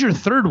 he's your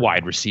third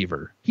wide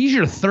receiver. He's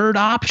your third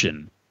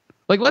option.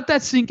 Like, let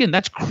that sink in.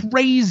 That's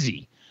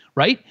crazy.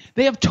 Right?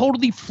 They have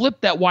totally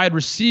flipped that wide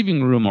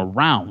receiving room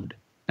around.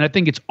 And I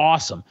think it's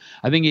awesome.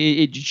 I think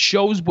it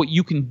shows what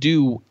you can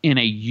do in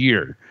a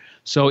year.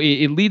 So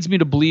it leads me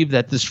to believe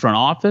that this front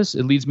office,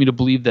 it leads me to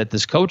believe that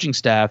this coaching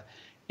staff,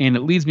 and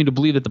it leads me to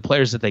believe that the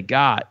players that they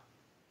got,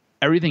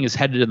 everything is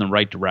headed in the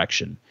right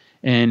direction.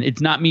 And it's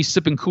not me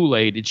sipping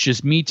Kool-Aid. It's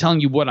just me telling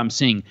you what I'm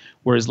seeing.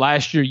 Whereas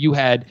last year you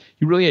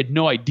really had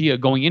no idea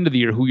going into the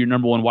year who your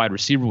number one wide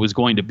receiver was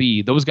going to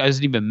be. Those guys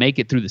didn't even make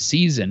it through the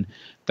season.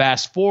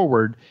 Fast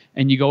forward,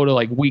 and you go to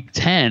like week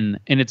 10,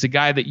 and it's a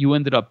guy that you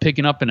ended up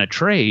picking up in a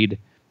trade,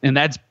 and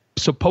that's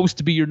supposed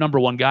to be your number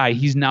one guy,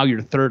 he's now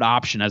your third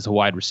option as a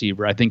wide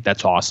receiver. I think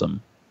that's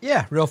awesome.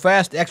 Yeah, real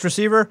fast. X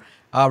receiver.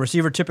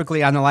 Receiver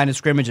typically on the line of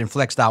scrimmage and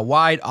flexed out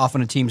wide.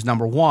 Often a team's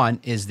number one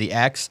is the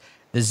X.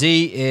 The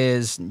Z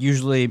is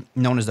usually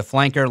known as the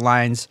flanker.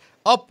 Lines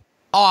up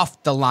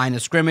off the line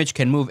of scrimmage,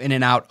 can move in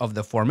and out of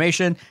the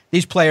formation.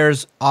 These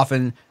players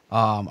often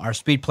are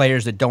speed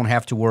players that don't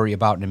have to worry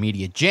about an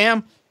immediate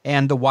jam.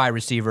 And the wide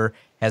receiver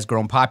has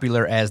grown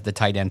popular as the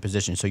tight end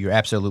position. So you're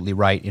absolutely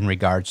right in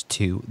regards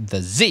to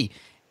the Z.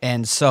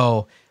 And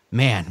so,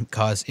 man,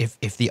 because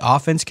if the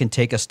offense can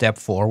take a step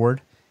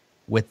forward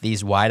with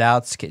these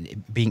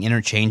wideouts being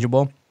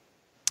interchangeable,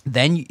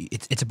 then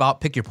it's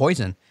about pick your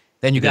poison.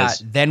 Then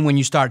then when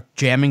you start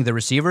jamming the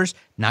receivers,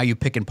 now you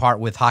pick and part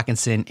with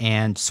Hawkinson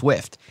and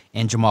Swift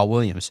and Jamal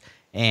Williams.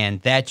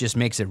 And that just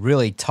makes it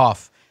really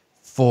tough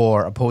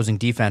for opposing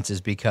defenses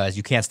because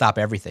you can't stop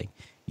everything.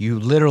 You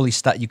literally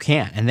you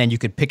can't. And then you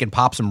could pick and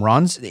pop some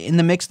runs in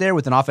the mix there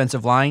with an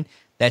offensive line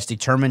that's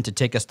determined to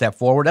take a step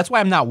forward. That's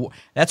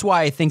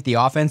why I think the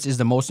offense is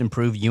the most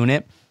improved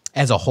unit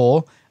as a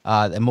whole,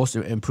 the most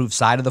improved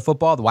side of the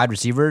football. The wide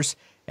receivers,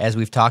 as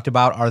we've talked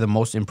about, are the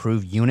most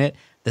improved unit.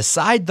 The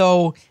side,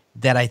 though,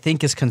 that I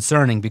think is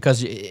concerning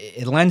because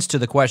it lends to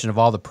the question of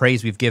all the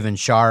praise we've given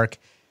Chark,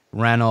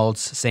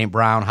 Reynolds, St.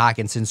 Brown,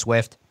 Hawkinson,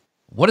 Swift.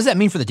 What does that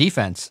mean for the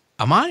defense?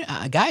 Amani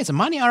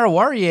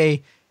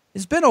Oruwariye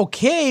has been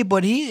okay,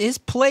 but his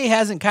play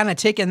hasn't kind of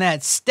taken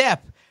that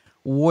step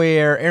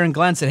where Aaron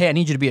Glenn said, hey, I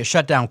need you to be a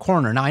shutdown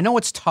corner. Now, I know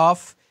it's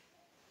tough.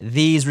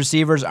 These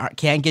receivers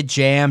can't get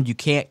jammed. You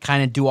can't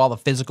kind of do all the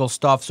physical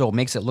stuff, so it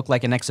makes it look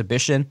like an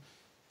exhibition.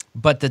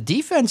 But the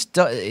defense,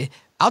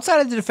 outside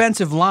of the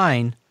defensive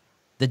line,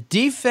 the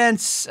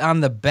defense on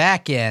the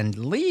back end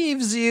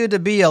leaves you to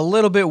be a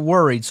little bit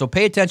worried, so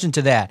pay attention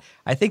to that.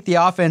 I think the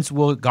offense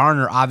will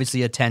garner,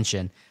 obviously,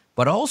 attention,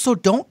 but also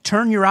don't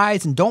turn your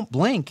eyes and don't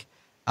blink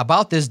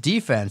about this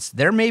defense.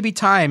 There may be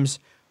times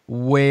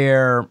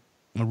where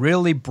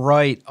really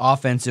bright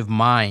offensive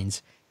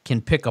minds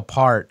can pick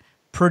apart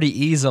pretty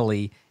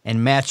easily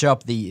and match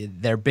up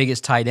their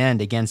biggest tight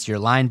end against your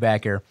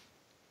linebacker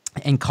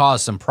and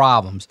cause some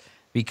problems.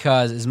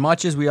 Because as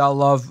much as we all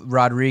love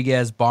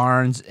Rodriguez,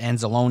 Barnes,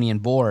 Anzalone,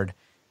 and Board,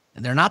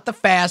 they're not the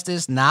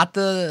fastest, not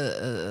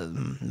the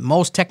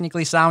most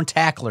technically sound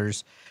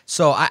tacklers.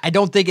 So I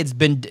don't think it's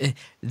been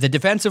 – the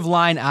defensive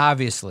line,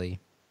 obviously,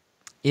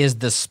 is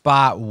the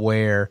spot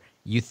where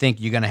you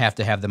think you're going to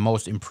have the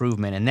most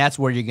improvement, and that's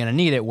where you're going to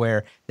need it,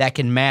 where that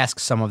can mask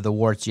some of the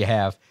warts you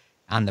have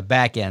on the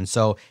back end.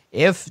 So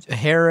if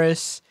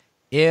Harris,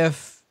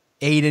 if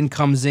Aiden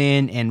comes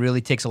in and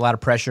really takes a lot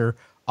of pressure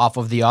off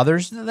of the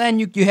others, then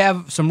you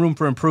have some room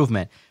for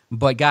improvement.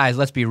 But guys,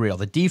 let's be real.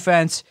 The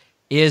defense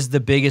is the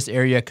biggest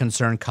area of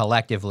concern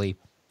collectively.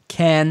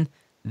 Can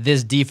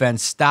this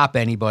defense stop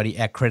anybody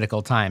at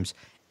critical times?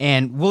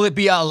 And will it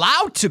be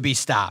allowed to be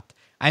stopped?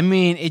 I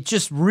mean, it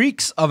just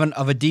reeks of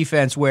a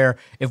defense where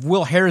if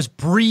Will Harris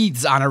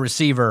breathes on a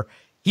receiver,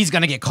 he's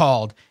going to get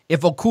called.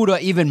 If Okudah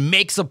even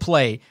makes a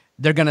play,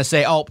 they're going to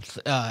say,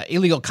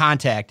 illegal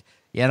contact.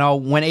 You know,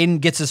 when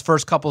Aiden gets his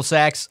first couple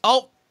sacks,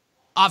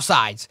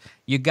 offsides.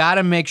 You got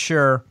to make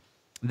sure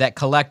that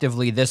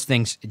collectively this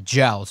thing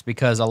gels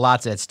because a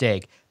lot's at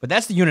stake. But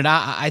that's the unit.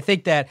 I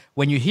think that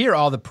when you hear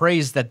all the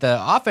praise that the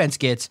offense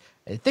gets,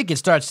 I think it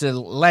starts to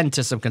lend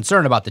to some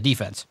concern about the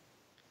defense.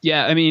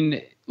 Yeah, I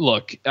mean,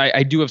 look,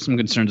 I do have some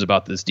concerns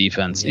about this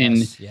defense.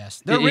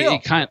 Yes, they're real.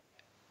 It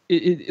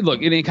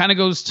kind of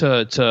goes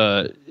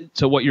to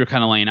what you're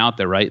kind of laying out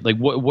there, right? Like,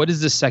 what is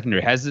this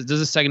secondary? Does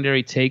the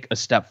secondary take a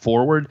step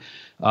forward?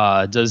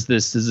 Does the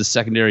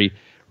secondary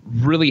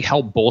really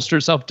help bolster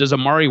itself? Does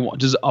Amari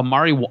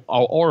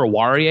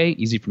Oruwariye,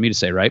 easy for me to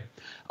say, right?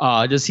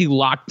 Does he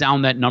lock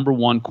down that number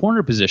one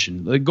corner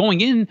position? Like,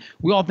 going in,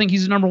 we all think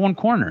he's the number one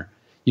corner.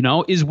 You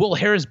know, is Will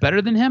Harris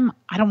better than him?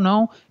 I don't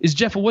know.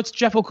 What's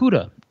Jeff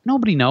Okudah?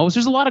 Nobody knows.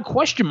 There's a lot of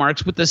question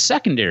marks with the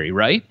secondary,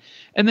 right?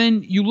 And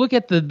then you look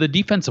at the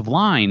defensive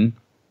line,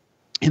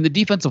 and the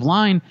defensive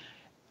line,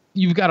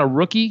 you've got a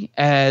rookie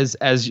as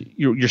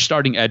your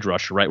starting edge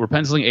rusher, right? We're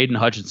penciling Aiden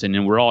Hutchinson,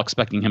 and we're all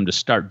expecting him to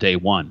start day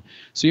one.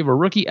 So you have a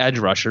rookie edge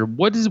rusher.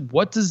 What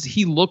does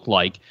he look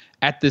like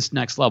at this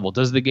next level?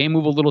 Does the game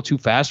move a little too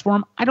fast for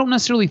him? I don't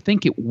necessarily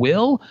think it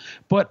will,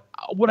 but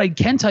what I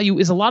can tell you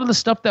is a lot of the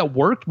stuff that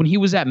worked when he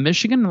was at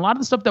Michigan, a lot of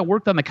the stuff that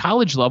worked on the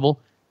college level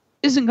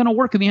isn't going to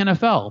work in the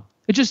NFL.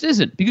 It just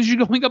isn't, because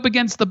you're going up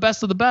against the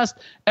best of the best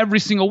every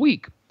single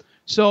week.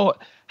 So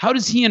how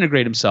does he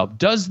integrate himself?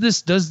 Does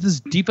this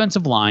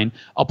defensive line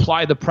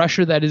apply the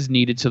pressure that is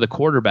needed to the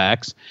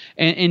quarterbacks?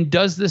 And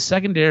does this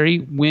secondary,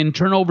 when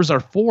turnovers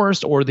are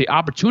forced or the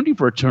opportunity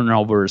for a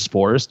turnover is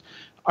forced,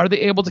 are they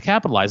able to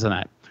capitalize on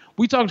that?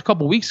 We talked a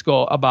couple weeks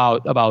ago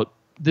about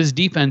this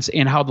defense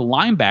and how the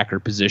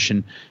linebacker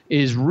position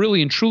is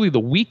really and truly the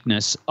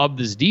weakness of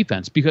this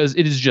defense because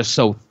it is just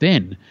so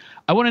thin.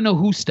 I want to know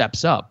who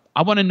steps up.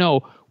 I want to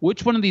know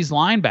which one of these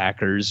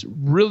linebackers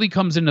really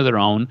comes into their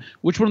own,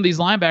 which one of these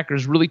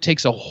linebackers really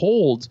takes a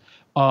hold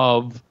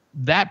of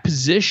that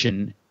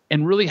position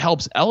and really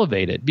helps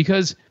elevate it.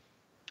 Because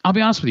I'll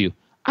be honest with you.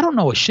 I don't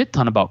know a shit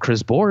ton about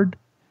Chris Board.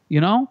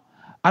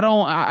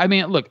 I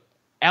mean, look,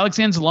 Alex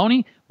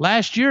Anzalone,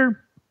 last year,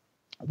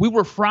 we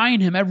were frying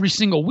him every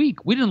single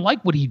week. We didn't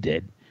like what he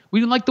did. We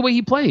didn't like the way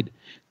he played.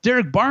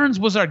 Derek Barnes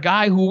was our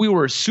guy who we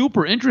were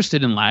super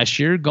interested in last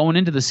year going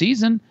into the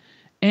season,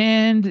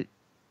 and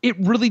it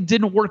really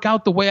didn't work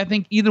out the way I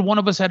think either one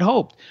of us had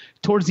hoped.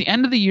 Towards the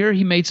end of the year,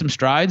 he made some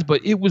strides,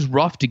 but it was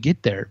rough to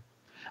get there.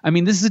 I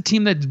mean, this is a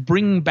team that's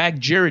bringing back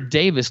Jarrett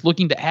Davis,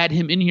 looking to add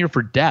him in here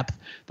for depth.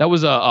 That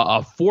was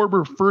a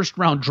former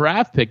first-round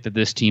draft pick that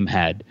this team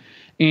had,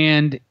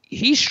 and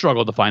he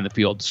struggled to find the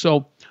field.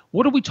 So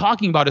what are we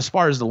talking about as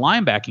far as the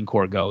linebacking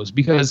core goes?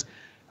 Because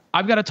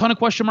I've got a ton of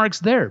question marks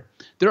there.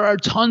 There are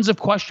tons of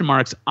question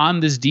marks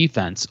on this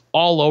defense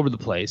all over the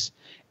place,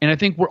 and I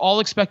think we're all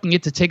expecting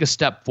it to take a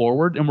step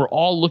forward, and we're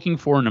all looking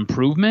for an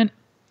improvement,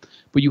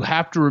 but you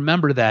have to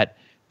remember that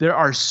there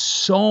are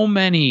so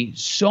many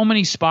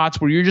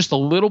spots where you're just a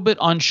little bit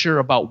unsure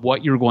about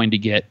what you're going to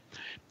get.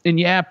 And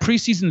yeah,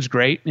 preseason's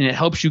great, and it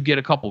helps you get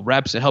a couple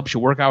reps. It helps you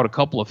work out a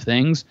couple of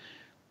things.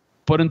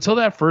 But until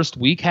that first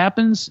week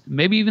happens,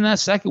 maybe even that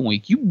second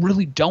week, you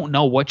really don't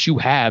know what you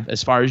have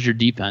as far as your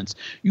defense.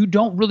 You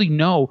don't really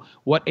know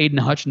what Aiden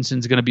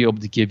Hutchinson's going to be able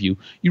to give you.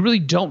 You really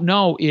don't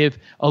know if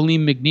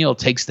Aleem McNeil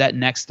takes that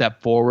next step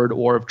forward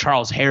or if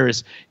Charles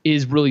Harris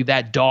is really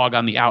that dog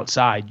on the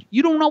outside.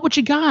 You don't know what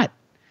you got.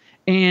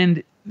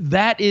 And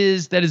that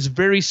is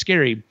very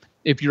scary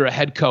if you're a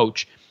head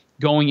coach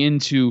going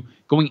into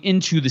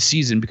the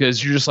season,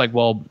 because you're just like,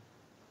 well,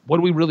 what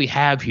do we really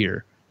have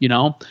here?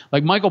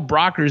 Like Michael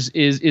Brockers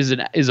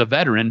is a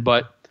veteran,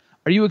 but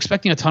are you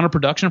expecting a ton of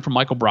production from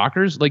Michael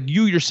Brockers? Like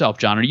you yourself,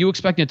 John, are you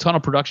expecting a ton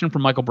of production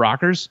from Michael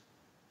Brockers?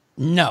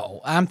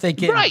 No, I'm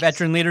thinking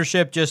veteran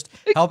leadership, just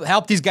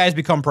help these guys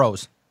become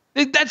pros.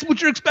 That's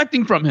what you're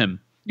expecting from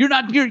him. You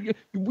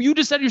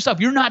just said it yourself,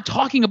 you're not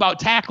talking about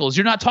tackles.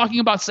 You're not talking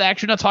about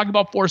sacks. You're not talking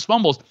about forced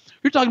fumbles.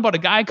 You're talking about a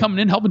guy coming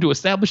in, helping to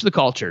establish the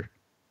culture.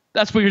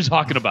 That's what you're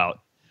talking about,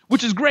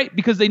 which is great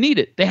because they need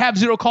it. They have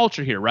zero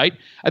culture here, right?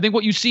 I think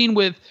what you've seen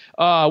with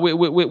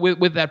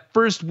that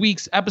first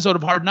week's episode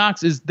of Hard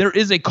Knocks is there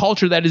is a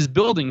culture that is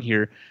building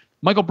here.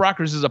 Michael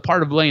Brockers is a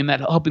part of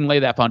helping lay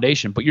that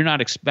foundation, but you're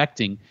not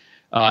expecting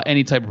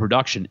any type of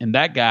production. And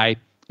that guy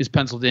is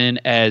penciled in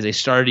as a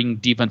starting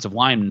defensive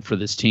lineman for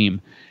this team.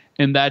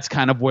 And that's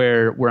kind of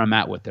where I'm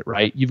at with it,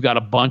 right? You've got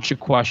a bunch of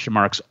question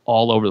marks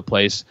all over the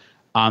place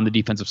on the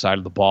defensive side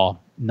of the ball.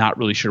 Not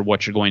really sure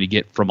what you're going to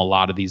get from a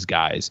lot of these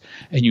guys.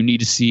 And you need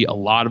to see a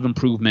lot of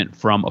improvement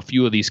from a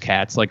few of these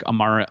cats, like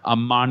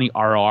Amani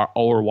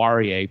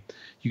Oruwariye.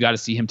 You got to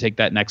see him take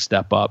that next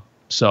step up.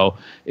 So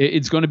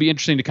it's going to be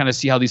interesting to kind of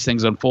see how these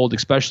things unfold,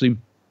 especially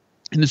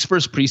in this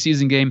first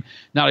preseason game.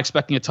 Not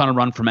expecting a ton of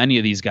run from any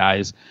of these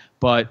guys,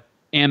 but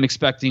am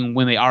expecting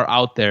when they are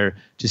out there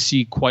to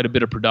see quite a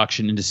bit of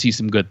production and to see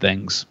some good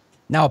things.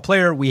 Now, a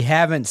player we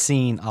haven't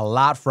seen a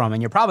lot from,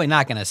 and you're probably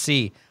not going to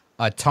see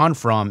a ton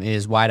from,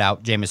 is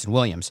wideout Jamison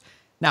Williams.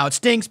 Now, it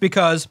stinks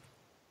because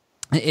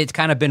it's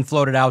kind of been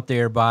floated out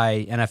there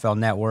by NFL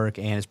Network,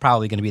 and it's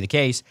probably going to be the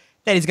case,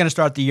 that he's going to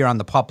start the year on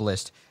the PUP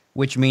list,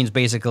 which means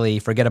basically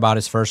forget about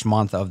his first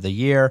month of the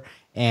year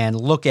and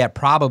look at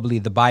probably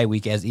the bye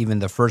week as even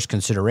the first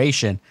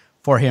consideration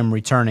for him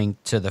returning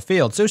to the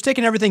field. So he's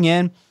taking everything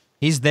in.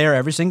 He's there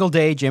every single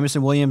day.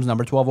 Jamison Williams,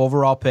 number 12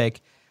 overall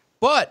pick.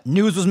 But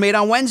news was made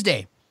on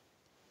Wednesday.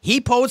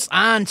 He posts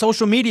on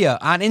social media,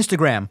 on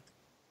Instagram,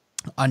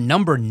 a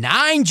number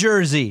 9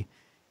 jersey,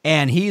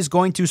 and he's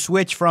going to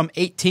switch from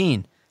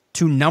 18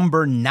 to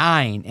number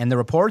 9. And the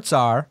reports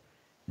are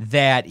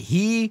that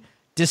he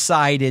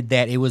decided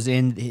that it was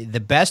in the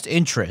best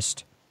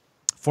interest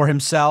for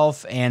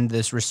himself and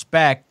this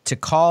respect to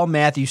call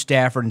Matthew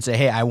Stafford and say,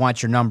 hey, I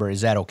want your number.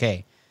 Is that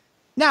okay?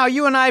 Now,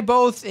 you and I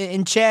both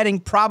in chatting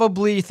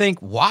probably think,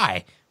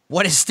 why?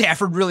 What has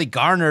Stafford really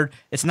garnered?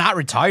 It's not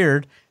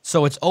retired,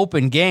 so it's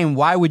open game.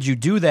 Why would you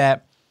do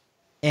that?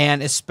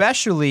 And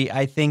especially,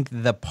 I think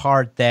the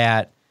part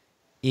that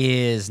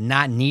is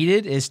not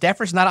needed is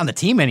Stafford's not on the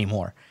team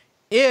anymore.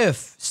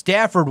 If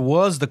Stafford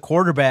was the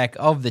quarterback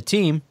of the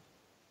team,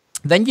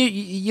 then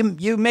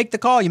you make the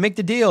call, you make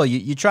the deal,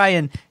 you try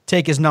and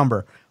take his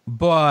number.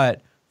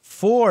 But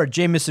for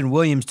Jamison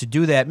Williams to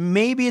do that,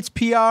 maybe it's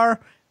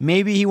PR,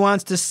 maybe he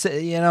wants to,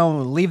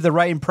 leave the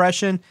right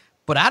impression,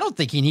 but I don't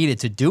think he needed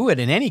to do it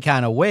in any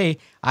kind of way.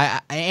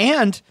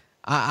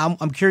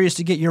 I'm curious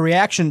to get your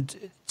reaction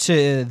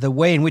to the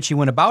way in which he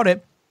went about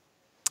it.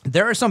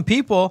 There are some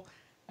people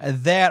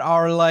that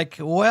are like,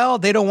 well,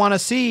 they don't want to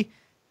see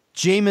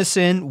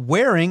Jamison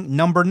wearing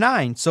number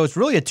 9. So it's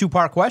really a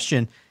two-part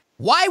question.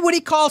 Why would he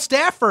call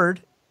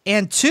Stafford?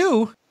 And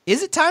 2,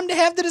 is it time to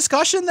have the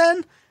discussion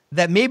then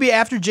that maybe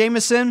after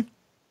Jamison,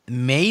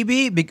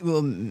 maybe it's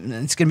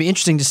going to be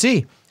interesting to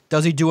see.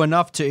 Does he do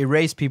enough to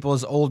erase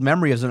people's old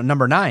memory of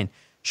number 9?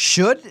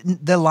 Should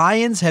the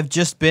Lions have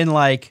just been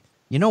like,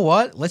 you know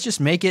what? Let's just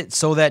make it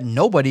so that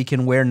nobody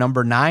can wear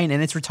number 9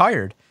 and it's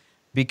retired,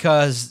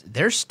 because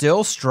there's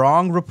still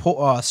strong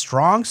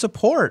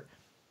support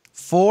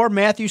for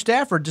Matthew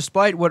Stafford,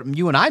 despite what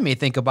you and I may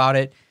think about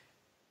it.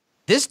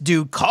 this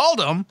dude called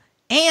him,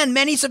 and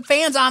many some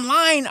fans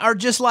online are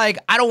just like,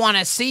 I don't want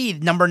to see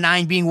number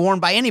 9 being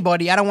worn by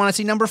anybody. I don't want to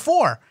see number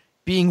 4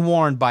 being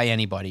worn by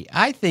anybody.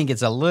 I think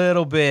it's a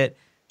little bit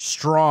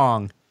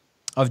strong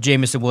of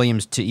Jameson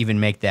Williams to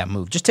even make that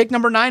move. Just take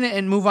number 9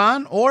 and move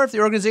on, or if the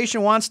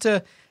organization wants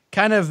to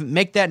kind of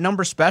make that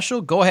number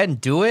special, go ahead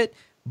and do it,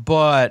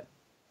 but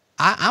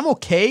I'm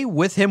okay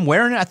with him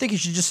wearing it. I think he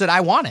should just said,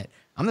 I want it.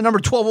 I'm the number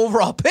 12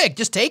 overall pick.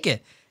 Just take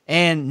it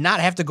and not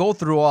have to go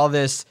through all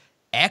this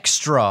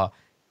extra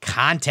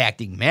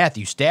contacting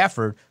Matthew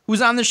Stafford,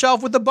 who's on the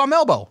shelf with the bum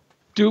elbow.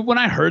 Dude, when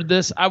I heard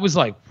this, I was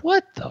like,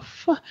 what the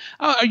fuck?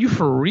 Are you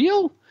for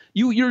real?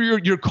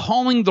 You're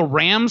calling the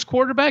Rams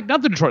quarterback,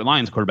 not the Detroit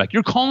Lions quarterback.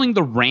 You're calling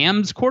the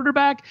Rams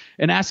quarterback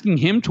and asking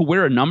him to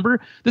wear a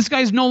number? This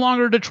guy's no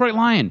longer a Detroit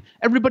Lion.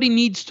 Everybody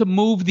needs to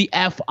move the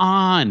F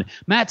on.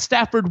 Matt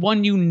Stafford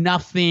won you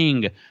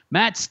nothing.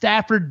 Matt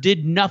Stafford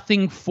did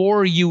nothing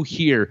for you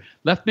here.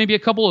 Left maybe a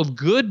couple of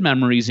good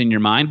memories in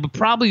your mind, but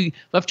probably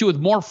left you with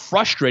more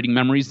frustrating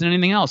memories than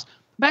anything else.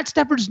 Matt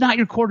Stafford's not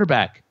your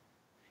quarterback.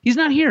 He's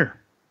not here.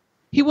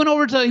 He went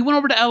over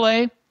to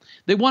LA.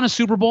 They won a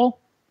Super Bowl.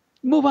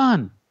 Move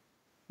on.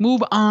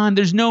 Move on.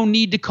 There's no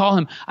need to call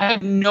him. I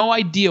have no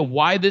idea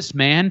why this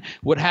man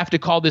would have to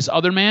call this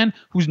other man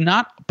who's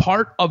not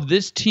part of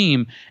this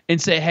team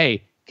and say,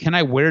 hey, can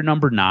I wear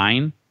number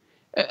 9?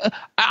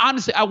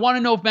 Honestly, I want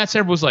to know if Matt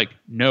Stafford was like,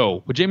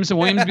 no. Would Jameson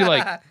Williams be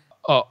like,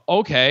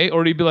 okay? Or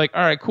would he be like,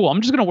 all right, cool. I'm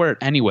just going to wear it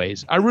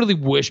anyways. I really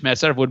wish Matt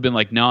Stafford would have been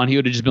like, no. And he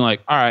would have just been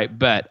like, all right,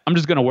 bet. I'm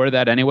just going to wear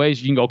that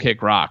anyways. You can go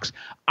kick rocks.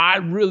 I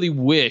really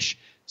wish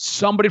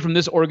somebody from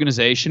this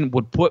organization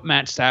would put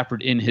Matt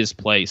Stafford in his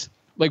place.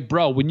 Like,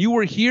 bro, when you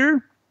were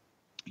here,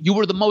 you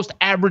were the most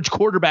average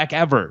quarterback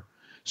ever.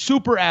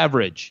 Super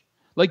average.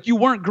 Like, you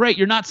weren't great.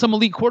 You're not some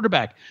elite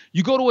quarterback.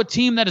 You go to a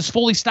team that is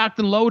fully stocked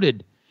and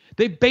loaded.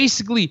 They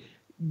basically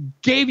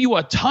gave you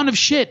a ton of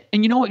shit.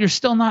 And you know what? You're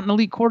still not an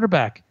elite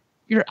quarterback.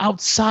 You're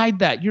outside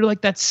that. You're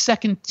like that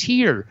second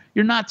tier.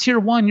 You're not tier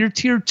 1. You're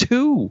tier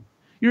 2.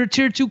 You're a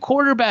tier 2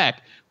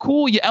 quarterback.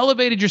 Cool, you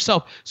elevated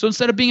yourself. So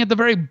instead of being at the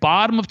very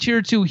bottom of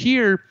tier 2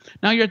 here,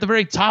 now you're at the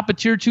very top of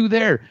tier 2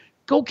 there.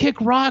 Go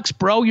kick rocks,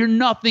 bro. You're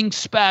nothing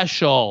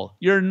special.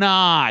 You're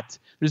not.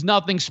 There's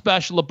nothing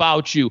special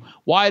about you.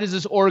 Why does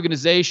this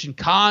organization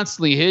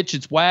constantly hitch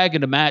its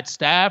wagon to Matt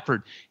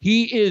Stafford?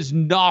 He is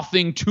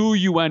nothing to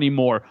you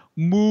anymore.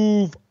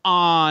 Move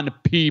on,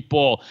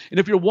 people. And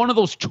if you're one of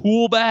those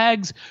tool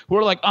bags who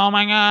are like, oh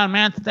my God,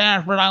 Matt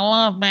Stafford, I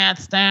love Matt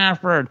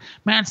Stafford.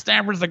 Matt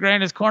Stafford's the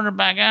greatest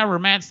quarterback ever.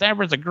 Matt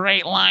Stafford's a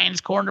great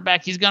Lions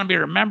quarterback. He's going to be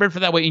remembered for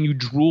that way. And you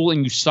drool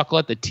and you suckle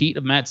at the teat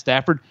of Matt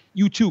Stafford.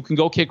 You too can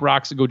go kick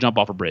rocks and go jump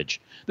off a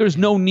bridge. There's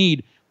no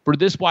need for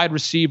this wide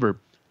receiver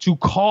to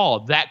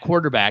call that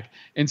quarterback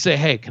and say,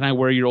 hey, can I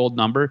wear your old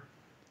number?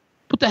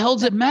 What the hell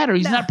does it matter?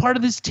 He's not part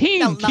of this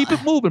team. Keep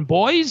it moving,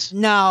 boys.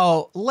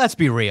 No, let's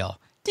be real.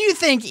 Do you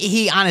think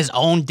he on his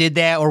own did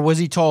that, or was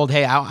he told,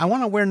 hey, I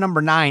want to wear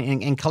number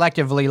 9, and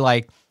collectively,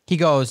 like, he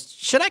goes,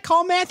 should I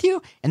call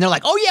Matthew? And they're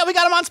like, oh, yeah, we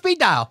got him on speed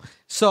dial.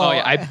 So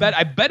I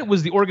bet it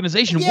was the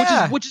organization,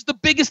 which is the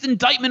biggest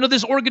indictment of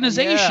this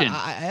organization.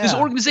 This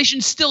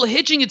organization's still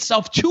hitching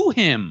itself to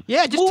him.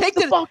 Yeah, just take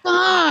the fuck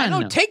on. I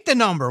don't take the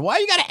number. Why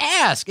you got to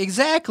ask?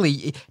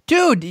 Exactly.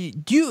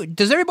 Dude,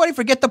 does everybody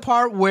forget the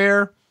part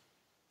where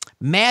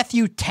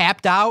Matthew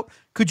tapped out?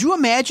 Could you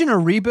imagine a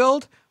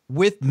rebuild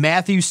with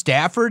Matthew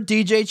Stafford,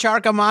 DJ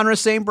Chark, Amon-Ra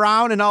St.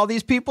 Brown, and all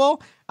these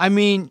people? I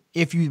mean,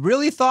 if you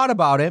really thought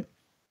about it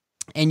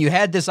and you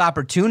had this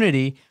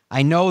opportunity,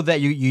 I know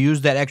that you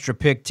used that extra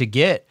pick to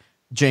get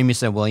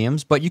Jameson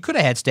Williams, but you could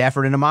have had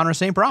Stafford and Amon-Ra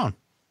St. Brown.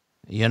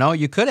 You know,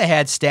 you could have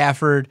had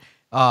Stafford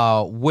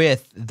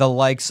with the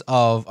likes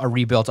of a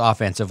rebuilt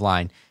offensive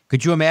line.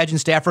 Could you imagine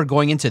Stafford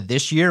going into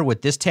this year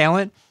with this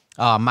talent,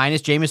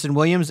 minus Jameson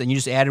Williams, and you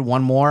just added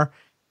one more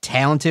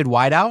talented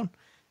wideout?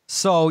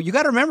 So you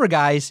got to remember,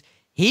 guys,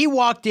 he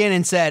walked in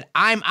and said,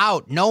 I'm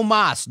out. No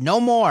mas, no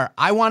more.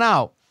 I want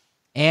out.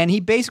 And he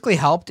basically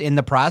helped in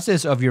the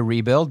process of your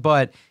rebuild.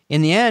 But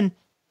in the end,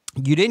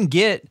 you didn't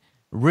get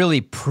really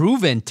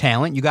proven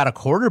talent. You got a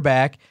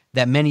quarterback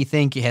that many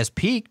think has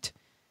peaked.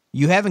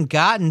 You haven't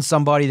gotten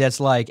somebody that's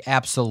like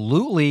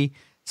absolutely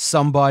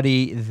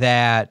somebody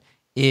that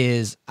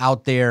is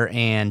out there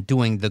and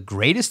doing the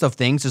greatest of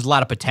things. There's a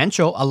lot of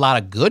potential, a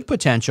lot of good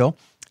potential.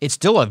 It's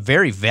still a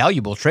very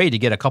valuable trade to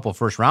get a couple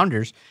first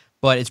rounders,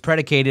 but it's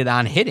predicated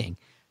on hitting.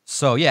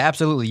 So yeah,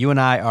 absolutely. You and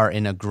I are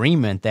in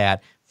agreement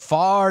that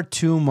far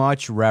too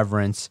much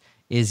reverence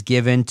is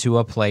given to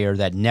a player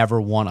that never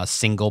won a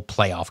single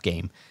playoff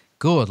game.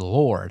 Good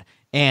Lord.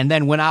 And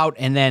then went out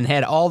and then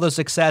had all the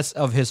success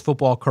of his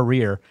football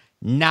career,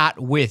 not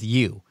with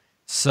you.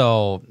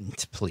 So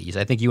please,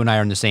 I think you and I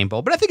are in the same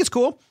boat, but I think it's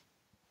cool.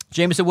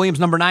 Jameson Williams,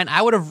 number 9.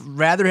 I would have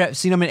rather have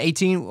seen him in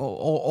 18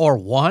 or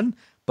 1,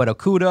 but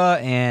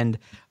Okudah and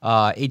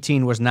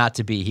 18 was not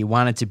to be. He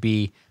wanted to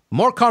be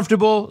more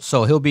comfortable,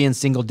 so he'll be in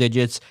single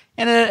digits.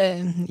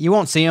 And you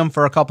won't see him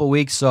for a couple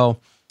weeks, so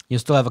you'll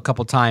still have a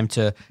couple time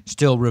to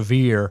still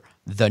revere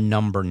the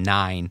number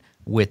 9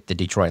 with the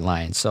Detroit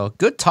Lions. So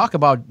good talk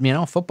about,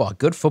 football.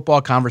 Good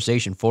football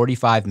conversation,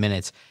 45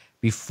 minutes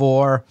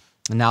before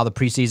now the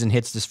preseason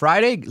hits this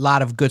Friday. A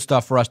lot of good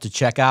stuff for us to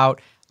check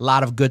out. A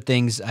lot of good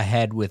things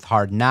ahead with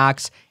Hard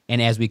Knocks.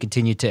 And as we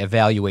continue to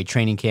evaluate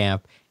training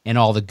camp and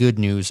all the good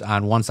news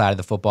on one side of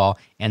the football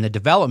and the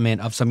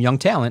development of some young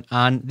talent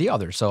on the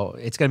other. So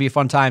it's going to be a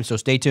fun time. So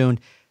stay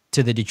tuned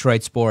to the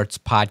Detroit Sports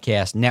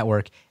Podcast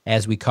Network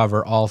as we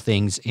cover all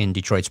things in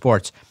Detroit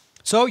sports.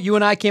 So you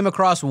and I came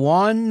across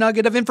one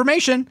nugget of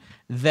information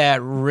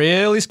that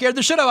really scared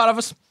the shit out of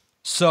us.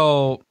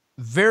 So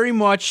very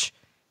much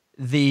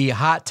the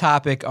hot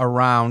topic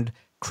around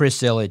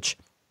Chris Ilitch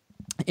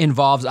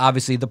involves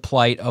obviously the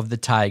plight of the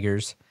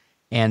Tigers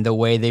and the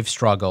way they've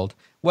struggled.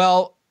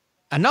 Well,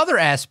 another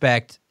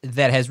aspect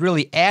that has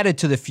really added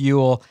to the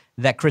fuel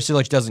that Chris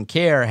Ilitch doesn't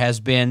care has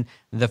been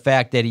the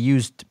fact that he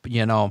used,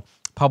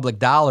 public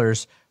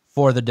dollars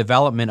for the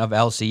development of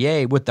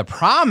LCA with the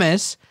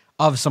promise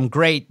of some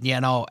great,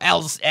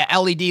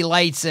 LED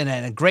lights and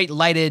a great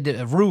lighted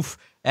roof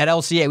at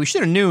LCA. We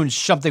should have known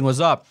something was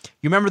up.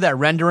 You remember that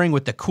rendering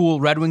with the cool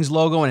Red Wings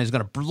logo and it's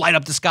going to light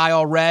up the sky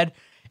all red?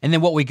 And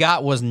then what we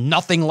got was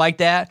nothing like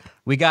that.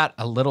 We got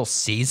a little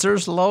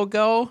Caesars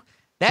logo.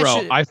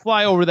 I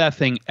fly over that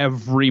thing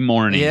every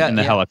morning in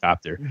the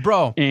helicopter.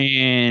 Bro.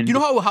 And you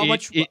know how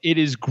much it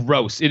is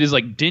gross. It is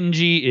like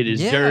dingy, it is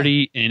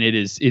dirty, and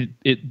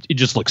it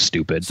just looks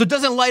stupid. So it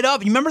doesn't light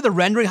up. You remember the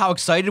rendering, how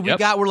excited we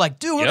got? We're like,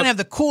 dude, we're gonna have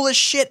the coolest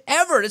shit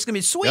ever. It's gonna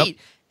be sweet. Yep.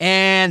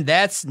 And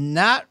that's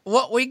not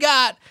what we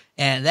got.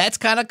 And that's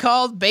kind of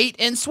called bait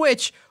and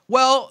switch.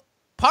 Well,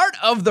 part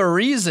of the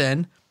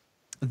reason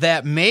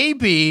that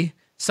maybe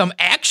some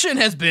action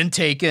has been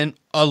taken,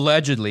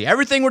 allegedly.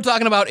 Everything we're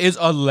talking about is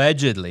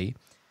allegedly.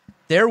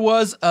 There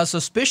was a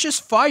suspicious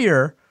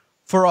fire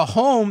for a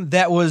home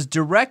that was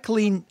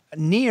directly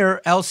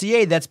near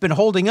LCA that's been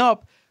holding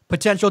up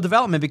potential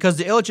development because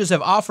the Ilitches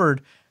have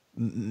offered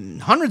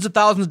hundreds of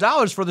thousands of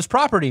dollars for this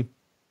property.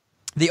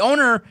 The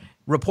owner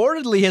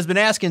reportedly has been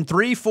asking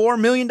 $3-4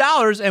 million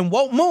and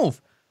won't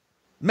move.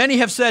 Many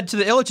have said to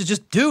the Ilitches,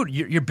 just, dude,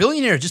 you're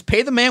billionaire. Just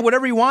pay the man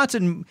whatever he wants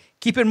and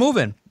keep it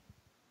moving.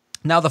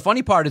 Now, the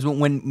funny part is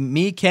when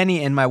me,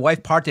 Kenny, and my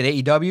wife parked at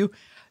AEW,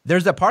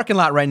 there's a parking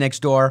lot right next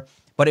door,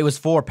 but it was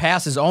for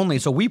passes only.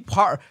 So we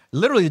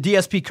literally the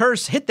DSP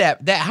curse hit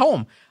that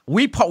home.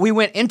 We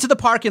went into the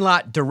parking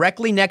lot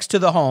directly next to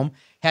the home,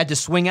 had to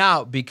swing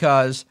out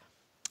because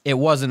it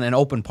wasn't an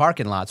open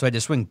parking lot. So I had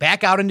to swing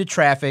back out into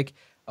traffic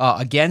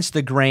against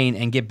the grain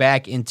and get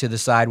back into the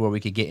side where we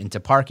could get into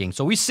parking.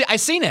 So I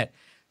seen it.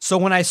 So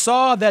when I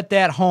saw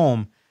that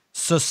home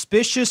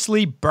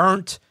suspiciously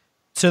burnt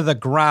to the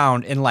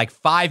ground in like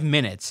 5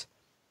 minutes,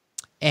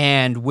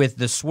 and with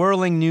the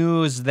swirling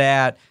news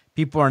that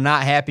people are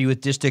not happy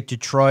with District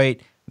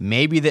Detroit,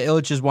 maybe the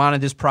Ilitches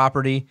wanted this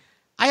property,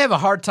 I have a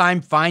hard time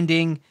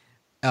finding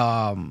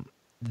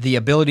the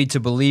ability to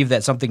believe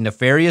that something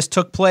nefarious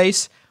took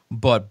place.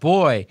 But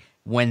boy,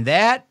 when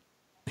that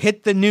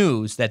hit the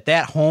news that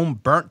home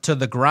burnt to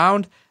the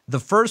ground, the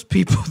first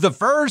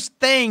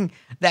thing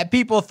that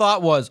people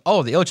thought was,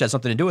 oh, the Ilitch had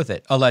something to do with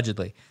it,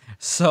 allegedly.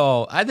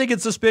 So I think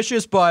it's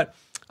suspicious, but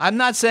I'm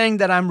not saying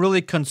that I'm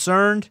really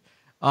concerned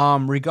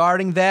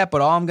regarding that.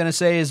 But all I'm going to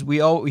say is we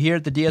here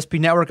at the DSP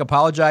Network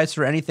apologize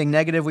for anything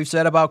negative we've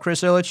said about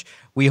Chris Ilitch.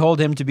 We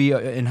hold him to be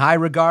in high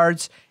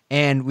regards,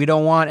 and we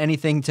don't want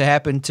anything to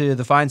happen to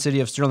the fine city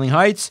of Sterling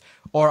Heights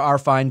or our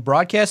fine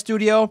broadcast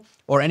studio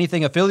or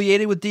anything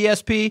affiliated with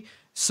DSP.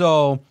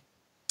 So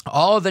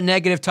all of the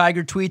negative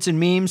Tiger tweets and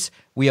memes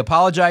we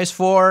apologize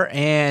for,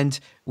 and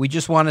we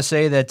just want to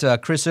say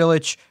that Chris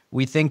Ilitch,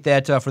 we think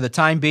that for the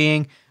time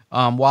being,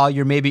 while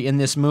you're maybe in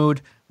this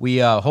mood, we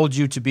hold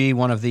you to be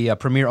one of the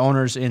premier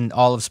owners in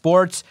all of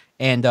sports,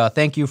 and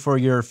thank you for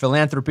your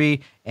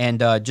philanthropy, and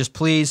just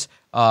please,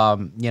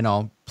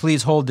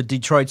 please hold the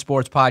Detroit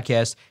Sports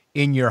Podcast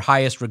in your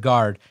highest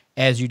regard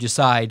as you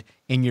decide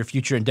in your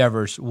future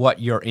endeavors what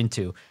you're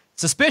into.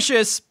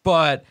 Suspicious,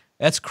 but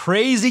that's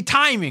crazy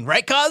timing,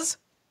 right, cuz?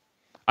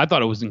 I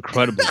thought it was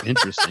incredibly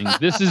interesting.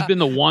 This has been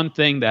the one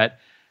thing that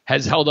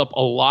has held up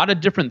a lot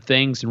of different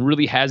things and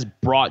really has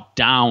brought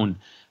down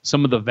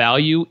some of the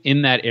value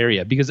in that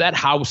area, because that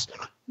house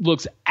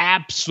looks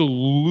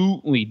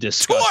absolutely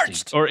disgusting.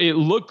 Scorched! Or it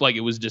looked like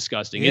it was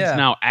disgusting. Yeah. It's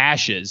now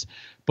ashes.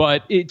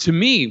 But to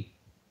me,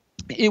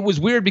 it was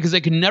weird because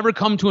they could never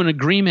come to an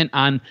agreement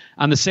on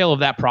the sale of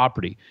that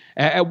property.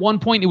 At one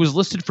point, it was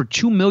listed for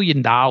 $2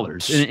 million.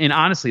 And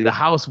honestly, the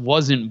house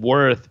wasn't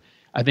worth,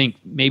 I think,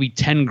 maybe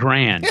 10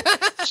 grand.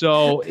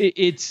 So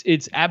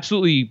it's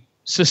absolutely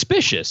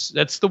suspicious.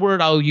 That's the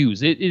word I'll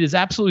use. It is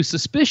absolutely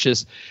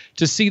suspicious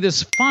to see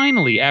this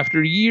finally,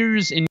 after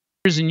years and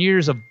years and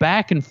years of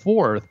back and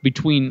forth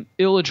between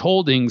Ilitch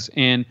Holdings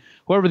and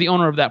whoever the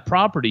owner of that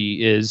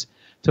property is,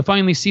 to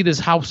finally see this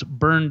house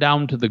burn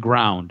down to the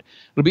ground.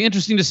 It'll be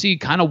interesting to see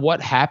kind of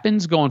what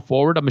happens going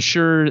forward. I'm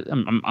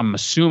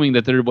assuming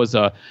that there was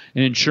an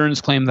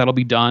insurance claim that'll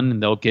be done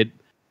and they'll get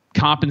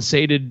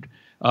compensated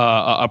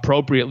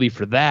appropriately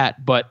for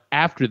that. But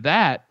after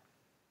that,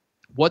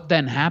 what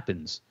then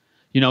happens?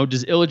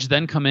 Does Illich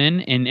then come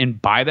in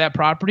and buy that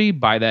property,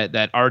 buy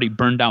that already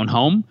burned down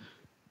home?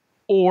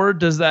 Or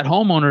does that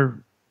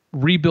homeowner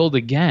rebuild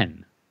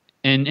again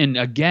and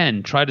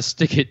again try to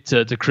stick it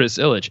to Chris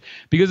Illich?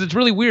 Because it's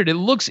really weird. It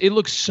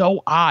looks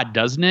so odd,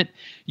 doesn't it?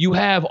 You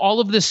have all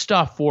of this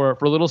stuff for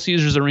Little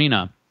Caesars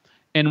Arena,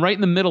 and right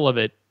in the middle of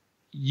it,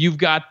 you've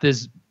got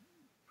this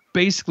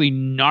basically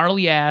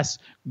gnarly ass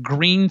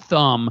green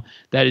thumb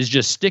that is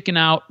just sticking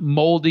out,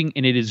 molding,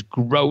 and it is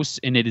gross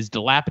and it is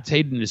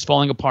dilapidated and it is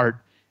falling apart,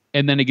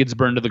 and then it gets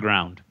burned to the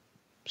ground.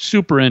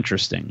 Super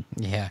interesting.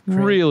 Yeah.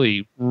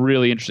 Really,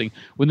 really interesting.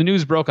 When the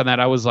news broke on that,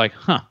 I was like,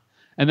 huh.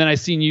 And then I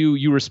seen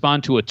you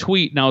respond to a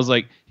tweet, and I was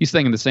like, he's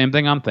thinking the same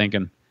thing I'm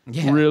thinking.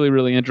 Yeah. Really,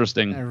 really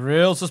interesting.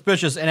 Real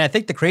suspicious. And I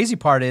think the crazy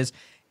part is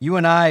you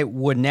and I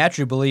would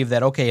naturally believe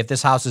that, okay, if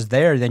this house is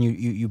there, then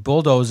you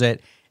bulldoze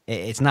it.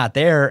 It's not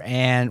there,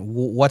 and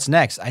what's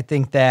next? I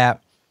think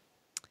that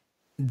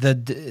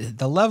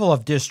the level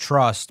of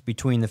distrust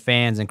between the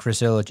fans and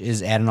Chris Illich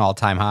is at an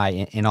all-time high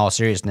in all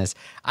seriousness.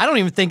 I don't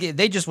even think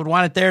they just would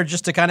want it there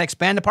just to kind of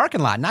expand the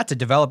parking lot, not to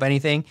develop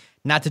anything,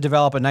 not to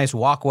develop a nice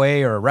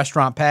walkway or a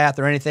restaurant path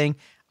or anything.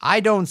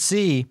 I don't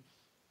see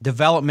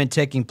development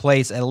taking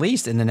place at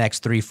least in the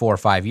next 3, 4,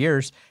 5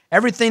 years.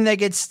 Everything that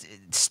gets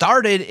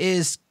started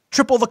is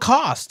triple the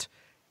cost,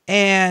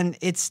 and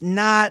it's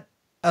not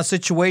a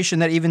situation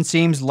that even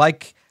seems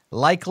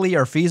likely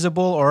or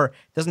feasible or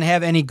doesn't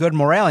have any good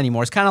morale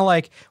anymore. It's kind of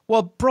like,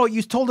 well, bro,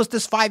 you told us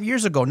this 5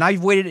 years ago. Now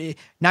you're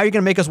going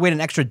to make us wait an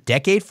extra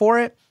decade for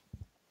it?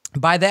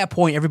 By that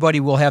point, everybody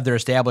will have their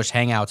established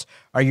hangouts.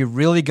 Are you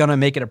really going to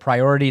make it a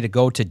priority to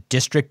go to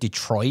District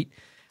Detroit,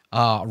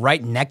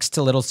 right next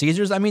to Little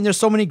Caesars? I mean, there's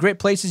so many great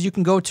places you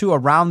can go to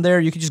around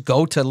there. You can just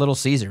go to Little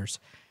Caesars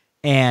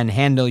and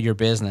handle your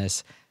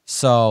business.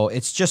 So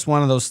it's just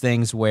one of those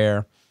things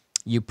where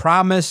you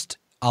promised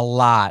a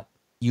lot,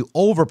 you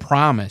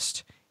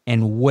overpromised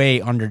and way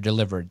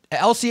underdelivered.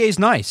 LCA is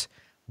nice,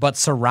 but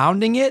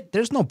surrounding it,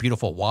 there's no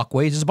beautiful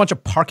walkways. There's a bunch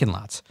of parking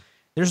lots.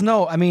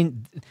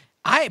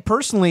 I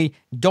personally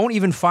don't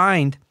even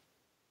find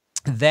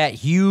that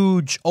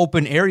huge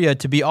open area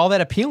to be all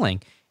that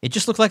appealing. It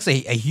just looks like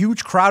a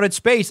huge crowded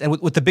space and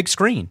with the big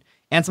screen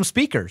and some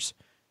speakers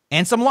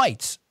and some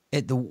lights.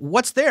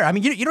 What's there? I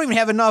mean, you don't even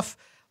have enough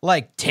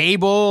like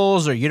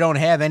tables, or you don't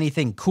have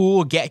anything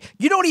cool.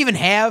 You don't even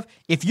have,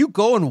 if you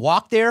go and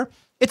walk there,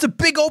 it's a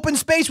big open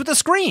space with a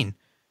screen.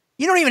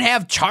 You don't even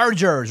have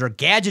chargers or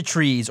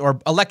gadgetries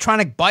or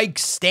electronic bike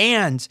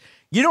stands.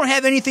 You don't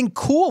have anything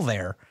cool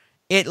there.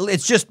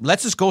 It's just,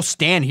 let's just go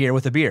stand here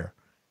with a beer.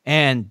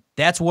 And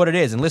that's what it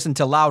is. And listen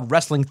to loud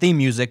wrestling theme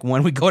music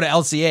when we go to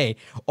LCA,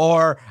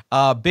 or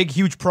big,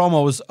 huge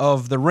promos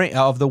of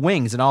the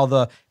wings and all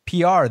the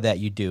PR that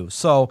you do.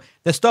 So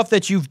the stuff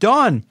that you've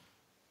done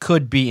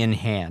could be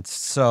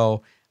enhanced.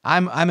 So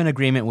I'm in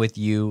agreement with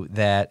you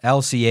that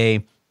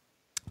LCA,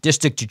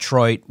 District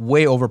Detroit,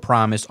 way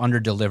overpromised,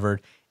 underdelivered,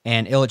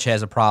 and Illich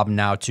has a problem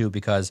now too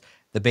because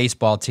the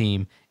baseball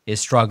team is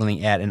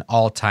struggling at an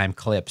all-time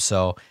clip.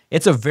 So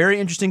it's a very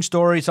interesting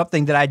story,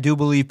 something that I do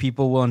believe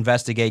people will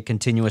investigate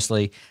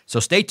continuously. So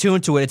stay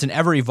tuned to it. It's an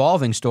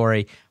ever-evolving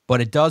story, but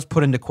it does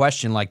put into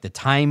question like the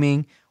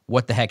timing,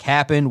 what the heck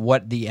happened,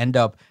 what the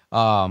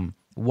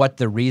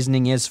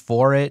reasoning is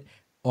for it.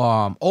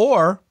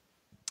 Or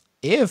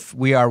if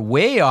we are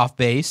way off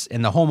base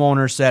and the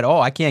homeowner said, "Oh,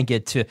 I can't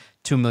get to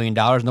 $2 million,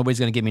 nobody's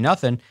going to give me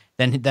nothing,"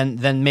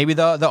 then maybe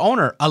the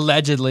owner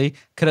allegedly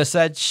could have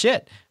said,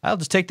 "Shit, I'll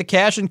just take the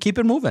cash and keep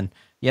it moving."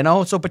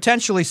 So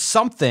potentially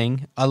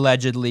something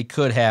allegedly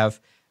could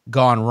have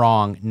gone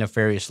wrong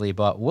nefariously,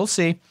 but we'll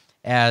see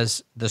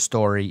as the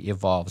story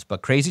evolves.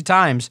 But crazy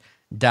times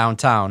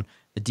downtown.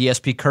 The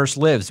DSP curse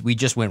lives. We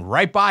just went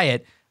right by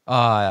it,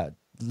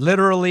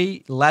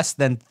 literally less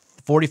than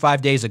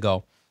 45 days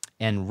ago.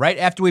 And right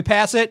after we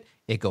pass it,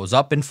 it goes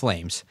up in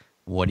flames.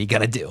 What are you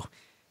going to do?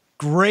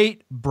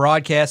 Great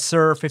broadcast,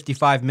 sir.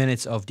 55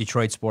 minutes of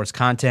Detroit sports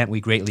content. We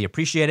greatly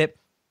appreciate it.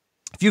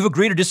 If you've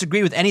agreed or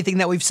disagreed with anything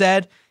that we've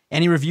said,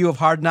 any review of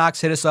Hard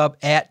Knocks, hit us up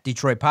at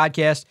Detroit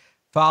Podcast.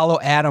 Follow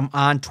Adam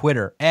on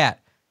Twitter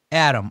at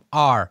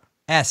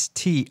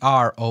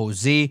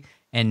AdamRSTROZ.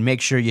 And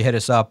make sure you hit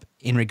us up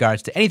in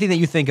regards to anything that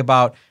you think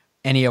about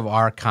any of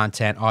our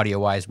content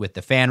audio-wise with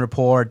the Fan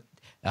Report,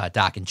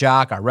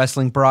 DocNJock, our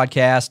wrestling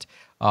broadcast,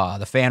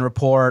 the Fan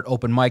Report,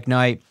 Open Mic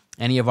Night,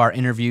 any of our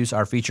interviews,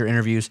 our feature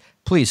interviews.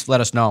 Please let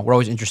us know. We're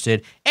always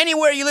interested.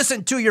 Anywhere you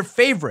listen to your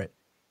favorite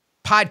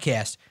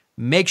podcast,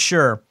 make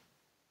sure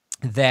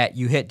that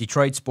you hit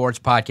Detroit Sports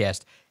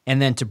Podcast. And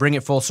then to bring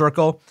it full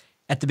circle,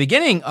 at the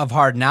beginning of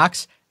Hard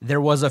Knocks,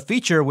 there was a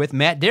feature with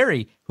Matt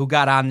Derry who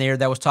got on there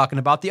that was talking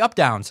about the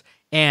up-downs.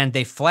 And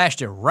they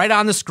flashed it right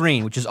on the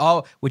screen, which is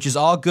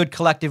all good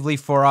collectively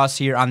for us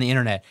here on the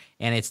internet.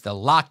 And it's the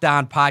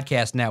Lockdown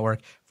Podcast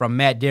Network from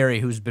Matt Derry,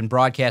 who's been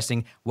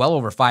broadcasting well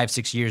over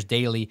 5-6 years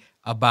daily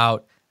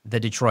about the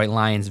Detroit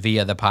Lions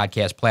via the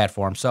podcast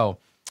platform. So,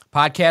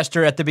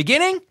 podcaster at the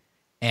beginning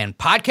and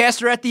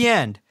podcaster at the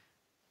end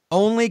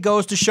only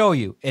goes to show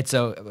you it's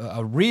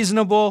a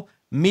reasonable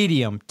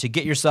medium to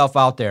get yourself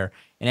out there.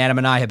 And Adam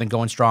and I have been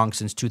going strong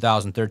since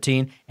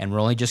 2013, and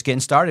we're only just getting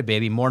started,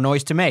 baby. More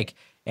noise to make.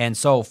 And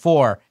so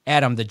for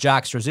Adam the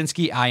Jock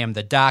Straczynski, I am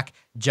the Doc,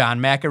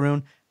 John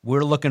Macaroon.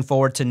 We're looking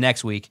forward to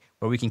next week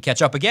where we can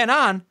catch up again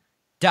on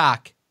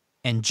Doc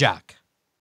and Jock.